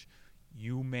message.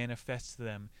 You manifest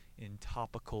them in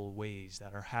topical ways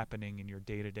that are happening in your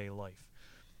day-to-day life.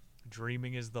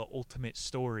 Dreaming is the ultimate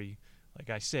story. Like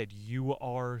I said, you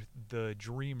are the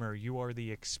dreamer. You are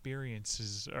the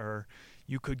experiences. Or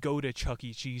you could go to Chuck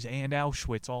E. Cheese and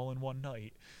Auschwitz all in one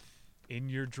night. In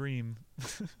your dream,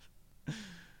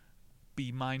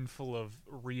 be mindful of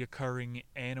reoccurring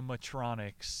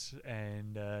animatronics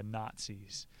and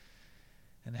Nazis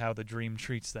and how the dream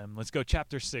treats them. Let's go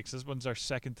chapter 6. This one's our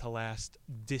second to last.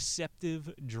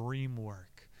 Deceptive dream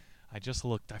work. I just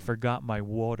looked. I forgot my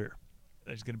water.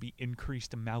 There's going to be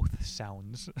increased mouth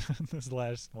sounds. This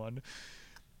last one.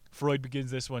 Freud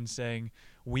begins this one saying,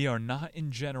 "We are not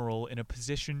in general in a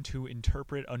position to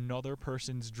interpret another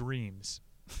person's dreams."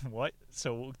 What?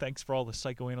 So thanks for all the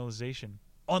psychoanalyzation.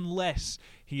 Unless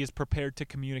he is prepared to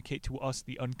communicate to us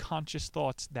the unconscious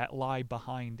thoughts that lie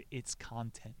behind its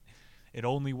content. It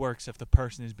only works if the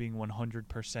person is being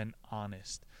 100%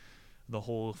 honest. The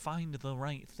whole find the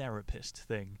right therapist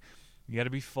thing. You got to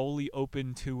be fully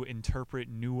open to interpret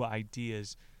new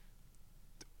ideas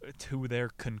to their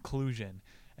conclusion.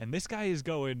 And this guy is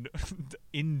going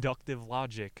inductive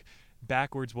logic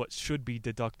backwards what should be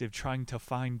deductive, trying to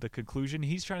find the conclusion.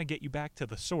 He's trying to get you back to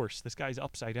the source. This guy's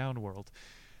upside down world.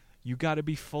 You got to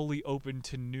be fully open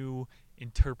to new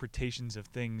interpretations of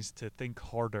things to think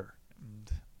harder.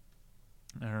 And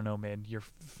I don't know, man. Your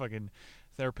fucking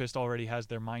therapist already has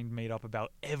their mind made up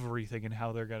about everything and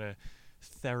how they're going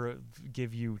to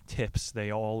give you tips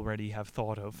they already have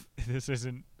thought of. This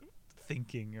isn't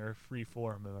thinking or free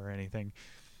form or anything.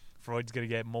 Freud's going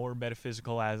to get more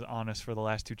metaphysical as honest for the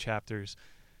last 2 chapters.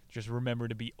 Just remember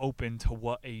to be open to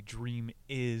what a dream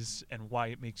is and why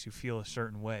it makes you feel a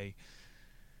certain way.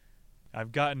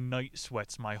 I've gotten night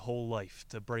sweats my whole life,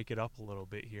 to break it up a little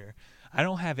bit here. I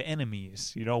don't have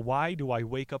enemies. You know, why do I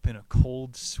wake up in a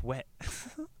cold sweat?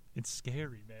 It's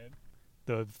scary, man.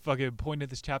 The fucking point of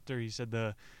this chapter, he said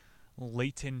the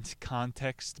latent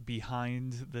context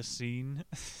behind the scene.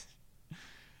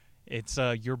 It's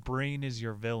your brain is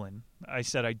your villain. I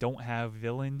said I don't have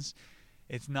villains.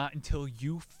 It's not until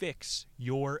you fix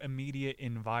your immediate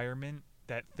environment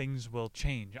that things will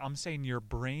change. I'm saying your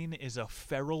brain is a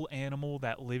feral animal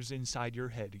that lives inside your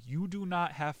head. You do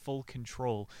not have full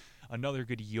control. Another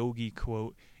good yogi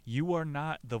quote, you are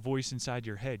not the voice inside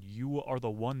your head. You are the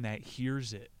one that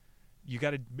hears it. You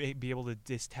got to be able to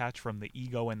detach from the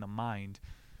ego and the mind,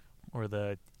 or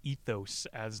the ethos,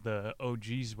 as the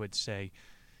OGs would say.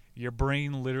 Your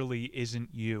brain literally isn't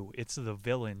you. It's the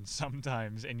villain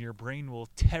sometimes, and your brain will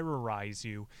terrorize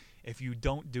you if you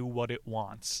don't do what it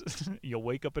wants. You'll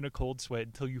wake up in a cold sweat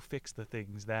until you fix the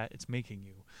things that it's making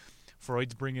you.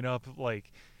 Freud's bringing up,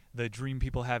 like, the dream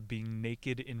people have being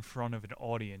naked in front of an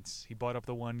audience. He brought up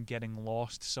the one getting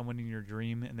lost, someone in your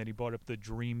dream, and then he brought up the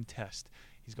dream test.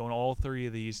 He's going, all 3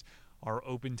 of these are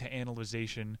open to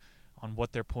analyzation on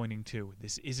what they're pointing to.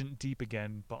 This isn't deep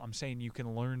again, but I'm saying you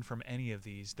can learn from any of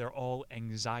these. They're all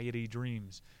anxiety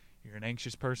dreams. You're an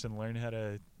anxious person, learn how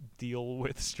to deal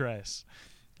with stress.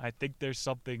 I think there's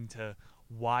something to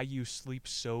why you sleep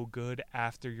so good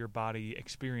after your body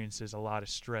experiences a lot of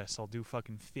stress. I'll do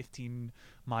fucking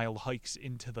 15-mile hikes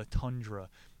into the tundra,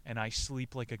 and I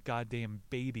sleep like a goddamn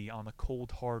baby on the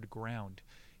cold, hard ground.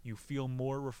 You feel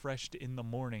more refreshed in the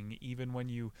morning, even when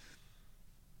you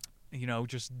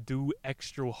just do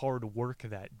extra hard work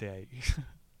that day.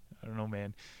 I don't know,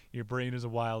 man. Your brain is a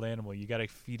wild animal. You got to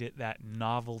feed it that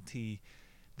novelty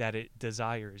that it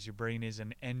desires. Your brain is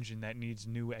an engine that needs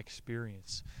new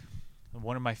experience.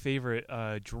 One of my favorite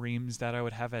dreams that I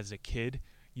would have as a kid,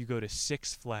 you go to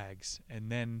Six Flags,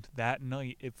 and then that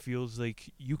night it feels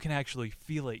like you can actually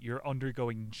feel it. You're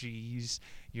undergoing G's.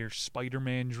 Your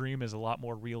Spider-Man dream is a lot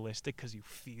more realistic because you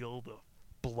feel the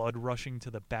blood rushing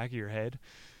to the back of your head.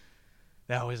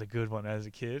 That was a good one as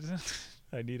a kid.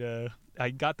 I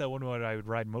got that one when I would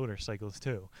ride motorcycles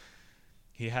too.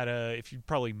 He had if you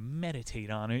probably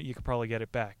meditate on it, you could probably get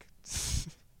it back.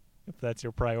 If that's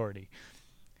your priority.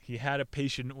 He had a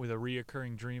patient with a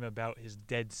reoccurring dream about his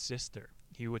dead sister.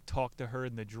 He would talk to her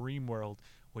in the dream world,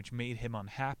 which made him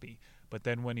unhappy. But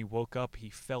then when he woke up, he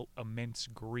felt immense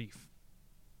grief.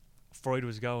 Freud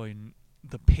was going,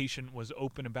 the patient was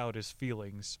open about his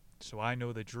feelings, so I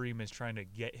know the dream is trying to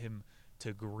get him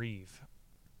to grieve.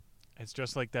 It's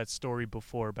just like that story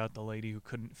before about the lady who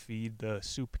couldn't feed the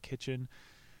soup kitchen.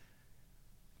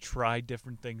 Try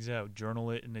different things out.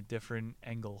 Journal it in a different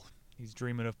angle. He's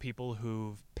dreaming of people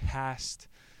who've passed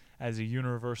as a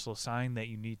universal sign that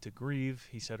you need to grieve.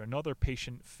 He said another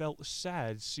patient felt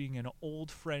sad seeing an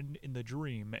old friend in the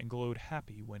dream and glowed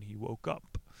happy when he woke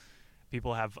up.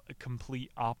 People have complete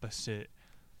opposite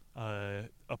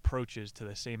approaches to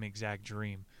the same exact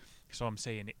dream. So I'm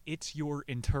saying it's your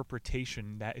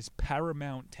interpretation that is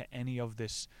paramount to any of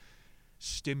this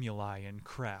stimuli and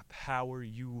crap. How are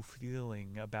you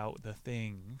feeling about the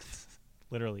thing?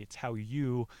 Literally, it's how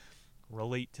you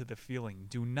relate to the feeling.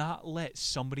 Do not let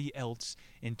somebody else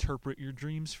interpret your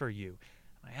dreams for you.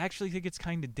 I actually think it's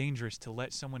kind of dangerous to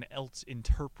let someone else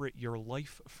interpret your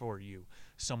life for you.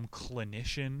 Some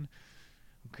clinician.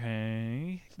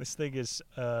 Okay. This thing is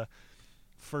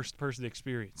first-person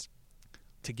experience.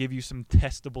 To give you some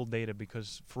testable data,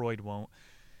 because Freud won't.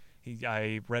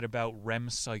 I read about REM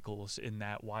cycles in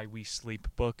that Why We Sleep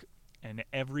book, and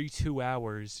every 2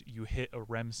 hours you hit a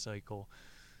REM cycle.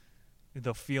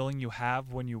 The feeling you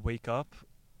have when you wake up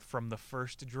from the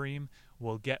first dream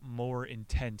will get more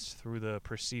intense through the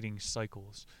preceding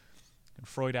cycles. And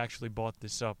Freud actually brought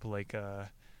this up, like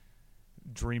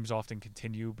dreams often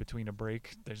continue between a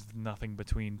break. There's nothing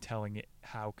between telling it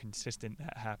how consistent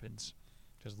that happens.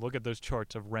 Just look at those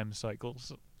charts of REM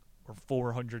cycles. We're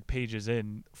 400 pages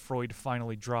in, Freud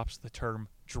finally drops the term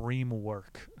dream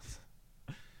work.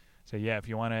 So yeah, if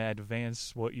you want to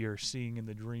advance what you're seeing in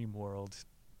the dream world,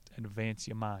 advance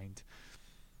your mind.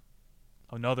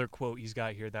 Another quote he's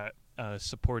got here that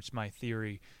supports my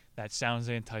theory. That sounds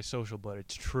antisocial, but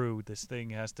it's true. This thing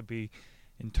has to be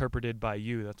interpreted by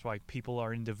you. That's why people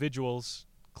are individuals.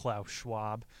 Klaus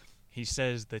Schwab. He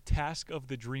says the task of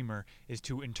the dreamer is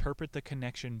to interpret the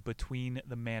connection between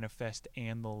the manifest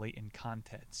and the latent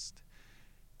context.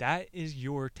 That is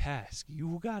your task.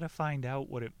 You gotta find out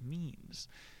what it means.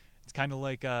 It's kind of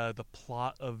like the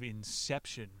plot of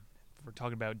Inception. If we're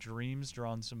talking about dreams,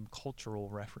 drawing some cultural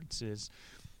references.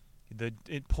 The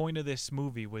point of this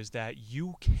movie was that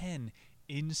you can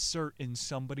insert in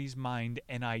somebody's mind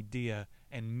an idea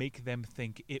and make them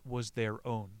think it was their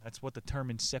own. That's what the term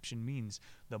inception means.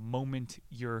 The moment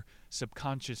your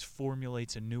subconscious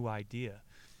formulates a new idea.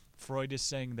 Freud is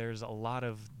saying there's a lot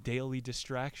of daily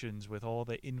distractions with all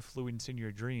the influence in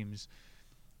your dreams.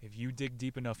 If you dig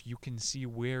deep enough, you can see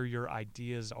where your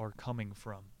ideas are coming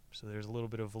from. So there's a little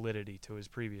bit of validity to his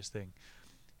previous thing.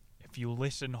 If you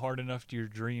listen hard enough to your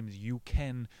dreams, you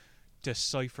can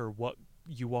decipher what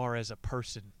you are as a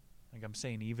person. Like I'm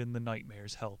saying, even the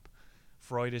nightmares help.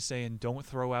 Freud is saying don't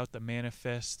throw out the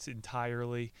manifest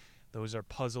entirely. Those are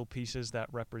puzzle pieces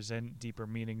that represent deeper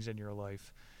meanings in your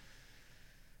life.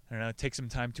 I don't know, take some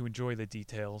time to enjoy the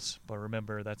details, but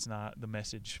remember, that's not the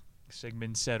message.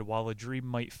 Sigmund said, while a dream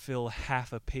might fill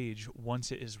half a page,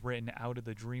 once it is written out of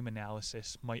the dream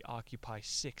analysis, might occupy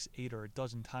 6, 8, or a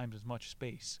dozen times as much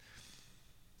space.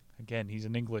 Again, he's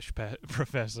an English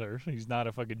professor. He's not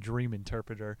a fucking dream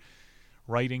interpreter.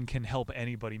 Writing can help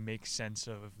anybody make sense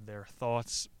of their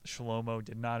thoughts. Shlomo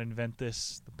did not invent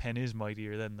this. The pen is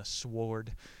mightier than the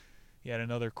sword. He had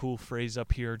another cool phrase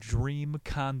up here, dream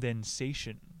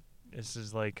condensation. This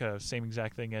is like same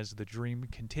exact thing as the dream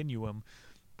continuum,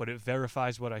 but it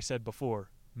verifies what I said before.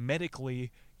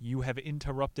 Medically, you have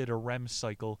interrupted a REM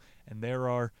cycle, and there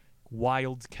are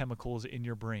wild chemicals in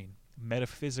your brain.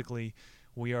 Metaphysically,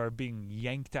 we are being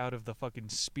yanked out of the fucking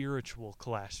spiritual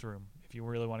classroom. If you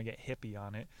really want to get hippie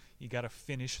on it, you gotta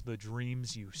finish the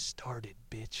dreams you started,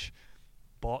 bitch.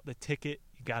 Bought the ticket,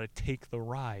 you gotta take the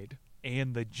ride.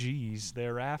 And the G's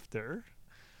thereafter.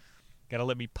 Gotta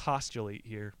let me postulate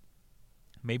here.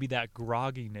 Maybe that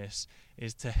grogginess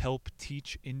is to help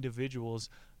teach individuals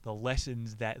the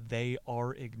lessons that they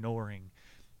are ignoring.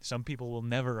 Some people will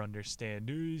never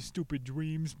understand. Stupid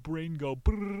dreams, brain go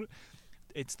brrr.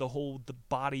 It's the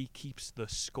body keeps the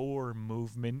score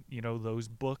movement, you know, those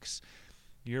books.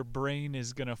 Your brain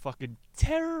is gonna fucking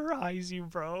terrorize you,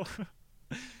 bro.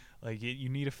 Like, you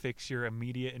need to fix your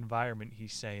immediate environment,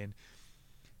 he's saying.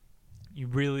 You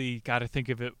really gotta think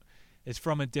of it as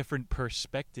from a different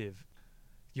perspective.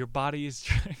 Your body is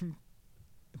trying,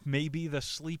 maybe the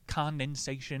sleep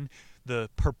condensation, the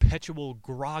perpetual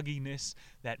grogginess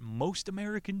that most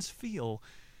Americans feel.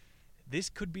 This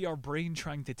could be our brain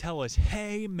trying to tell us,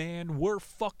 hey man, we're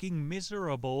fucking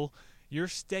miserable. You're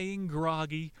staying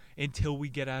groggy until we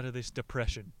get out of this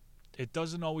depression. It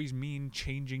doesn't always mean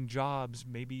changing jobs.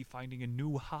 Maybe finding a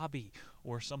new hobby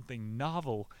or something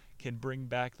novel can bring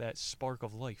back that spark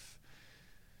of life.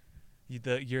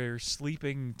 Your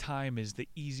sleeping time is the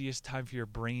easiest time for your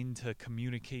brain to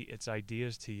communicate its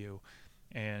ideas to you.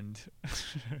 And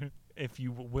if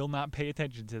you will not pay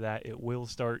attention to that, it will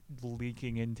start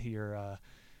leaking into your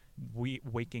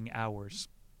waking hours.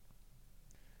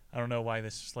 I don't know why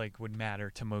this would matter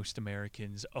to most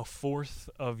Americans. A fourth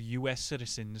of U.S.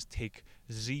 citizens take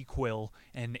ZzzQuil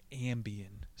and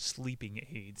Ambien, sleeping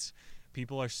aids.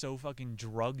 People are so fucking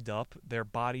drugged up, their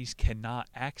bodies cannot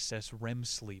access REM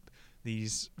sleep.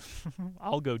 These,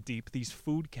 I'll go deep, these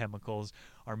food chemicals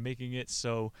are making it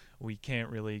so we can't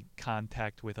really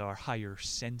contact with our higher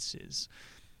senses.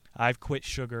 I've quit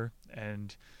sugar,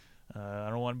 and I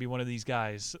don't want to be one of these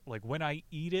guys. Like, when I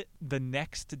eat it the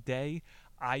next day,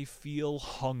 I feel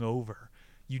hungover.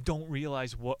 You don't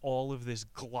realize what all of this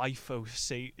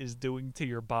glyphosate is doing to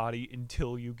your body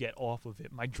until you get off of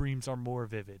it. My dreams are more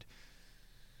vivid.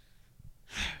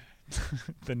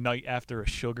 The night after a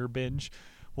sugar binge,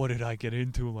 what did I get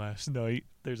into last night?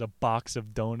 There's a box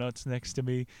of donuts next to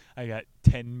me. I got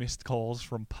 10 missed calls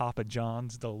from Papa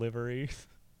John's delivery.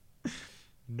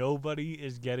 Nobody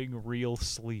is getting real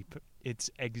sleep. It's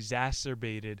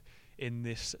exacerbated in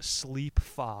this sleep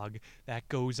fog that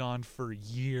goes on for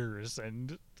years,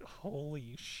 and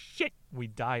holy shit, we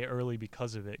die early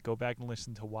because of it. Go back and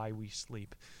listen to Why We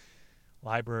Sleep.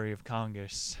 Library of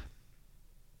Congress.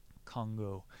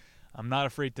 Congo. I'm not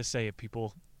afraid to say it,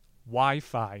 people.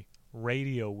 Wi-Fi,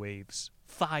 radio waves,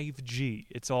 5G.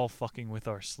 It's all fucking with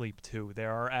our sleep, too.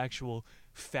 There are actual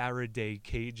Faraday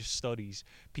cage studies.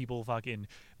 People fucking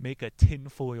make a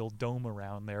tinfoil dome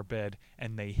around their bed,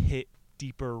 and they hit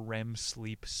deeper REM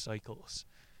sleep cycles.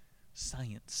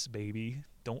 Science, baby.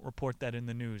 Don't report that in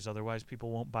the news, otherwise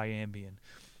people won't buy Ambien.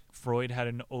 Freud had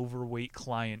an overweight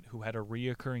client who had a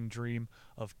reoccurring dream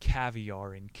of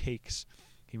caviar and cakes.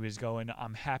 He was going,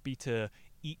 I'm happy to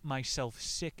eat myself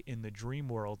sick in the dream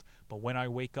world, but when I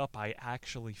wake up, I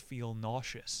actually feel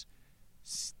nauseous.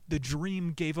 The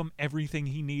dream gave him everything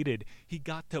he needed. He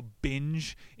got to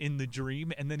binge in the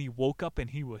dream, and then he woke up and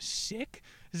he was sick?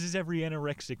 This is every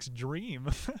anorexic's dream.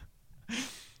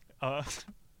 I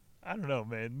don't know,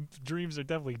 man. Dreams are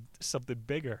definitely something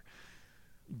bigger.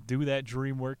 Do that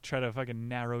dream work, try to fucking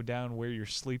narrow down where your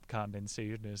sleep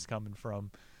condensation is coming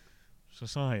from.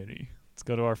 Society. Let's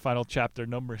go to our final chapter,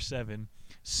 number 7,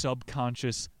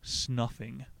 subconscious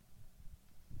snuffing.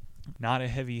 Not a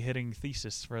heavy-hitting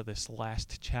thesis for this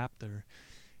last chapter.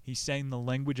 He's saying the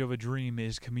language of a dream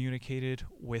is communicated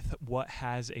with what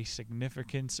has a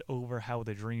significance over how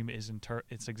the dream is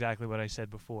it's exactly what I said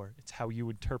before. It's how you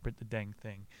interpret the dang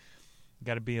thing. You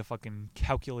gotta be a fucking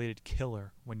calculated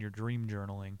killer when you're dream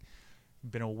journaling.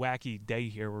 Been a wacky day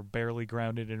here. We're barely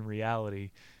grounded in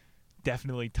reality.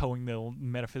 Definitely towing the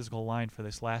metaphysical line for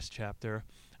this last chapter.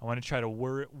 I want to try to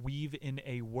weave in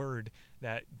a word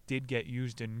that did get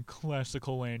used in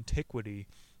classical antiquity,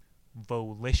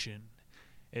 volition.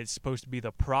 It's supposed to be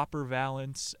the proper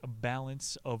balance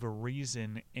of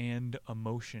reason and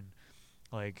emotion.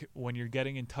 Like, when you're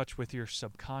getting in touch with your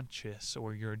subconscious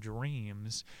or your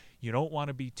dreams, you don't want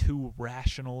to be too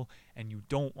rational and you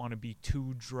don't want to be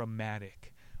too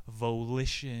dramatic.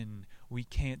 Volition. We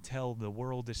can't tell. The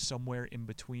world is somewhere in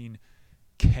between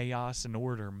chaos and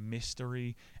order,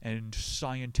 mystery and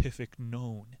scientific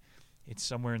known. It's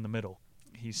somewhere in the middle.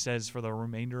 He says for the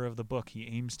remainder of the book, he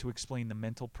aims to explain the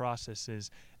mental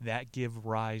processes that give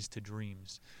rise to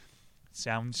dreams.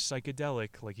 Sounds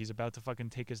psychedelic, like he's about to fucking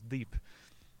take us deep.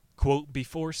 Quote,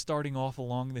 before starting off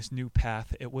along this new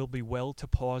path, it will be well to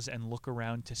pause and look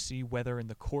around to see whether in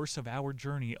the course of our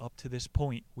journey up to this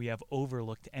point we have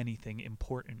overlooked anything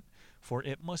important. For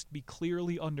it must be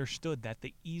clearly understood that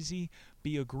the easy,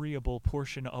 be agreeable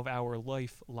portion of our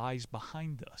life lies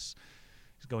behind us.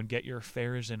 He's going, get your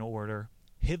affairs in order.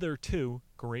 Hitherto,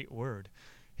 great word,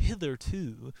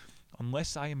 hitherto,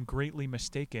 unless I am greatly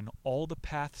mistaken, all the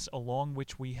paths along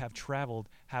which we have traveled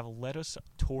have led us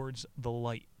towards the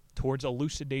light, towards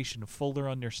elucidation, fuller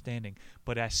understanding.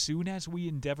 But as soon as we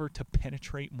endeavor to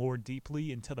penetrate more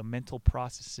deeply into the mental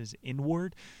processes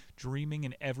inward, dreaming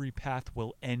in every path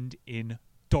will end in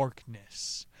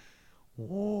darkness.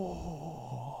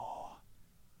 Whoa.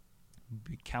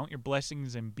 Count your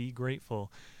blessings and be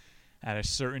grateful. At a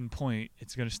certain point,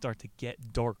 it's going to start to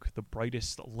get dark. The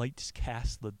brightest lights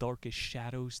cast the darkest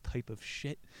shadows type of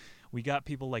shit. We got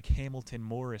people like Hamilton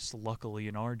Morris, luckily,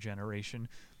 in our generation,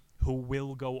 who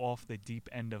will go off the deep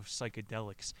end of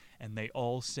psychedelics, and they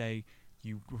all say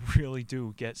you really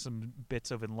do get some bits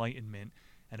of enlightenment,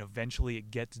 and eventually it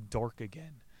gets dark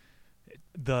again.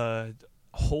 The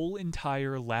whole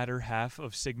entire latter half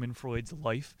of Sigmund Freud's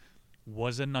life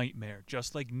was a nightmare.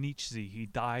 Just like Nietzsche, he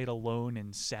died alone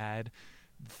and sad.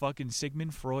 Fucking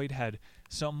Sigmund Freud had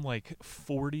something like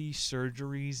 40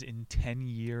 surgeries in 10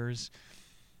 years.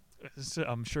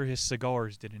 I'm sure his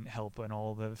cigars didn't help and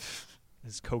all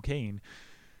his cocaine.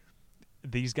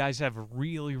 These guys have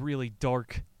really, really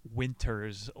dark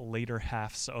winters, later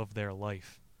halves of their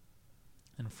life.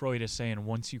 And Freud is saying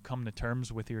once you come to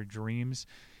terms with your dreams,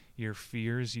 your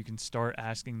fears, you can start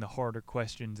asking the harder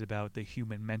questions about the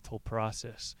human mental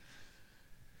process.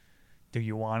 Do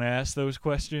you want to ask those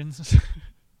questions?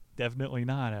 Definitely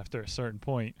not after a certain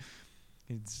point.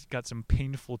 It's got some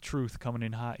painful truth coming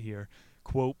in hot here.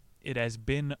 Quote, it has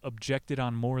been objected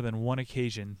on more than one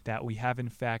occasion that we have in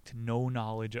fact no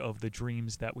knowledge of the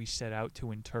dreams that we set out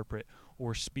to interpret,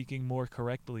 or speaking more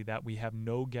correctly, that we have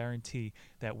no guarantee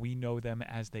that we know them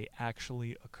as they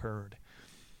actually occurred.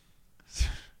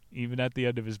 Even at the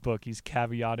end of his book, he's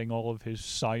caveating all of his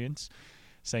science,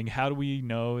 saying, how do we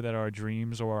know that our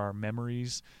dreams or our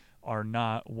memories are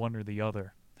not one or the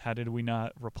other? How did we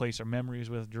not replace our memories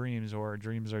with dreams, or our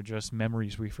dreams are just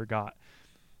memories we forgot?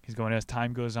 He's going, as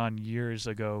time goes on, years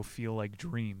ago feel like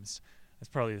dreams. That's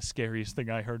probably the scariest thing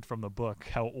I heard from the book,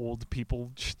 how old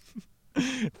people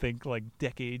think like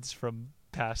decades from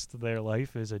past their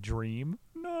life is a dream.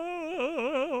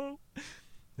 No!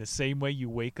 The same way you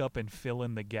wake up and fill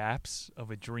in the gaps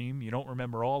of a dream, you don't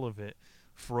remember all of it.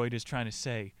 Freud is trying to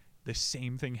say, the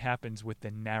same thing happens with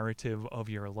the narrative of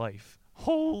your life.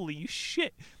 Holy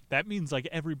shit. That means like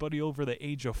everybody over the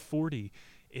age of 40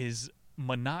 is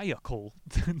maniacal.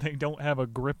 They don't have a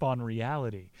grip on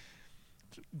reality.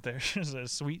 There's a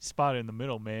sweet spot in the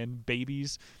middle, man.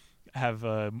 Babies have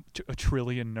a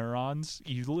trillion neurons.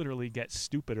 You literally get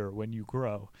stupider when you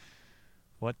grow.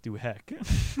 What the heck?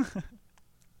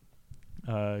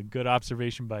 Good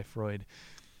observation by Freud.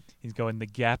 He's going, the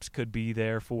gaps could be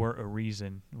there for a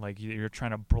reason. Like, you're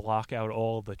trying to block out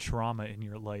all the trauma in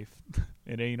your life.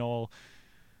 It ain't all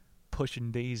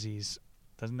pushing daisies.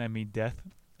 Doesn't that mean death?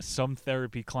 Some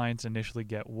therapy clients initially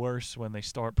get worse when they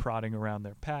start prodding around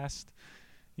their past.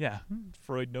 Yeah,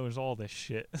 Freud knows all this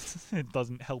shit. It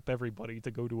doesn't help everybody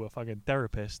to go to a fucking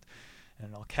therapist.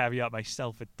 And I'll caveat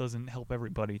myself, it doesn't help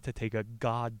everybody to take a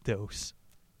God dose.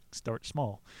 Start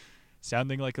small.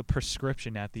 Sounding like a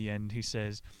prescription at the end, he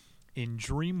says, in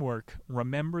dream work,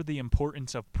 remember the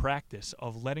importance of practice,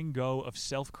 of letting go of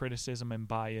self-criticism and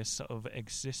bias, of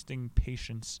existing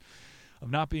patience,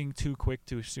 of not being too quick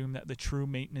to assume that the true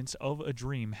maintenance of a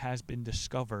dream has been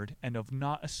discovered, and of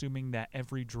not assuming that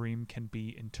every dream can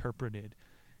be interpreted.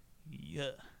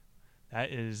 Yeah,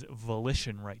 that is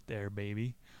volition right there,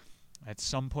 baby. At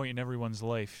some point in everyone's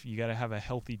life, you gotta have a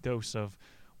healthy dose of,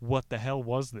 what the hell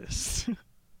was this?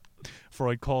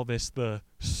 Freud called this the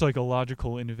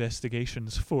psychological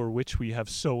investigations for which we have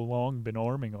so long been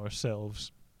arming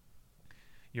ourselves.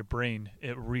 Your brain,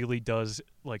 it really does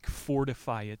like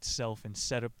fortify itself and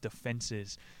set up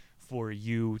defenses for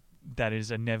you that is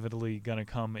inevitably gonna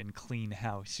come and clean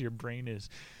house. Your brain is,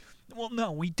 well,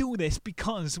 no, we do this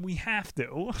because we have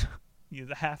to.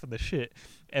 Half of the shit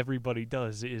everybody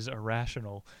does is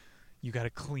irrational. You got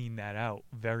to clean that out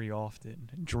very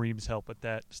often. Dreams help with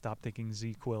that. Stop taking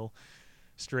Z-Quil.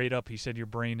 Straight up, he said your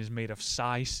brain is made of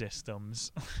psi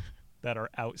systems that are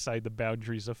outside the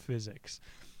boundaries of physics.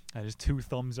 That is 2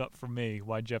 thumbs up from me.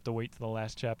 Why'd you have to wait to the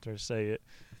last chapter to say it?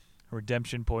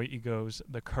 Redemption point, he goes,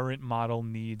 the current model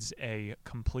needs a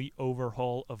complete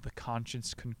overhaul of the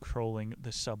conscious controlling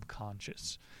the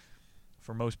subconscious.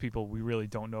 For most people, we really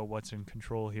don't know what's in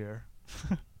control here.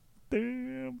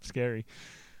 Damn, scary.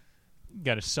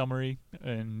 Got a summary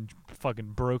in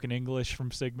fucking broken English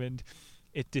from Sigmund.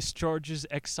 It discharges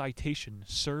excitation,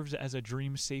 serves as a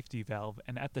dream safety valve,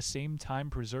 and at the same time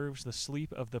preserves the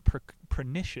sleep of the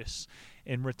pernicious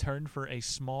in return for a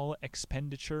small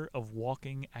expenditure of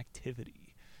walking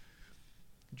activity.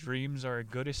 Dreams are a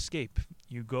good escape.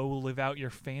 You go live out your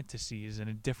fantasies in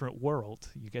a different world.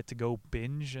 You get to go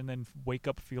binge and then wake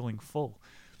up feeling full.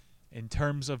 In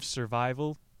terms of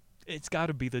survival, it's got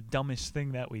to be the dumbest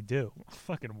thing that we do.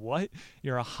 Fucking what?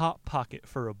 You're a hot pocket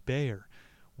for a bear.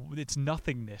 It's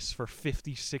nothingness for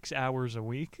 56 hours a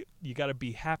week. You got to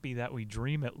be happy that we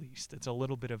dream at least. It's a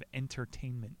little bit of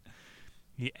entertainment.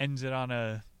 He ends it on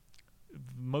a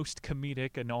most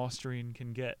comedic an Austrian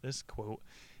can get. This quote,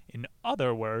 in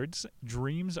other words,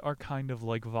 dreams are kind of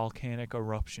like volcanic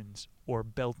eruptions or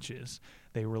belches.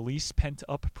 They release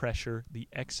pent-up pressure, the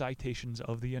excitations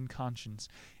of the unconscious,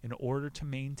 in order to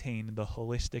maintain the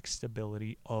holistic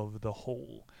stability of the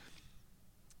whole.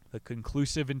 The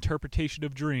conclusive interpretation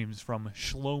of dreams from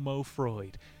Shlomo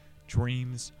Freud.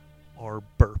 Dreams are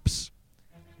burps.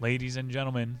 Ladies and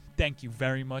gentlemen, thank you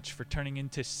very much for turning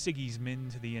into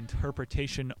Sigismund, the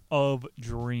interpretation of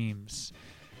dreams.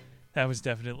 That was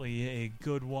definitely a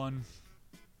good one.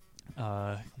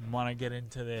 Want to get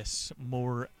into this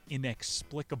more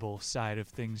inexplicable side of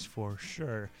things for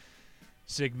sure.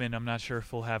 Sigmund, I'm not sure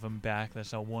if we'll have him back.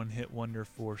 That's a one-hit wonder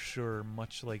for sure,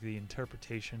 much like the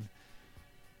interpretation.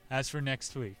 As for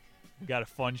next week, we got a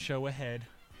fun show ahead.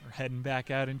 We're heading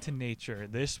back out into nature.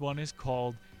 This one is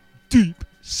called Deep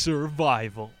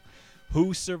Survival.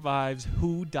 Who survives,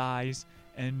 who dies,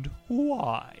 and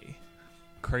why?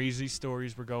 Crazy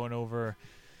stories we're going over.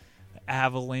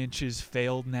 Avalanches,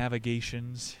 failed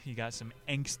navigations. You got some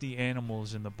angsty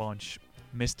animals in the bunch.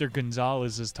 Mr.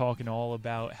 Gonzalez is talking all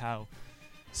about how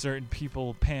certain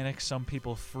people panic, some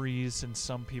people freeze, and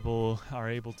some people are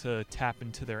able to tap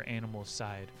into their animal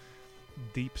side.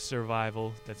 Deep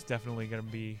survival. That's definitely going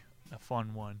to be a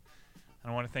fun one.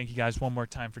 And I want to thank you guys one more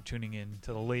time for tuning in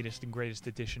to the latest and greatest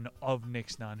edition of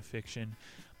Nick's Nonfiction.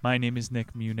 My name is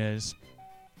Nick Muniz.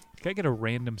 Can I get a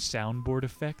random soundboard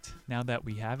effect now that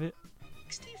we have it?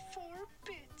 64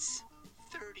 bits,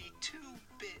 32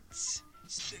 bits,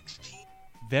 16.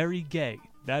 Very gay.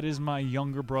 That is my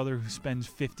younger brother who spends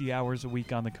 50 hours a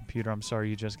week on the computer. I'm sorry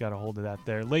you just got a hold of that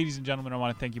there. Ladies and gentlemen, I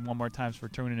want to thank you one more time for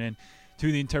tuning in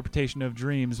to the interpretation of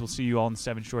dreams. We'll see you all in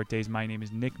 7 short days. My name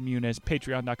is Nick Muniz.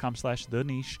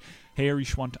 Patreon.com/TheNiche. Harry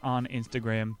Schwant on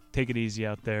Instagram. Take it easy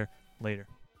out there. Later.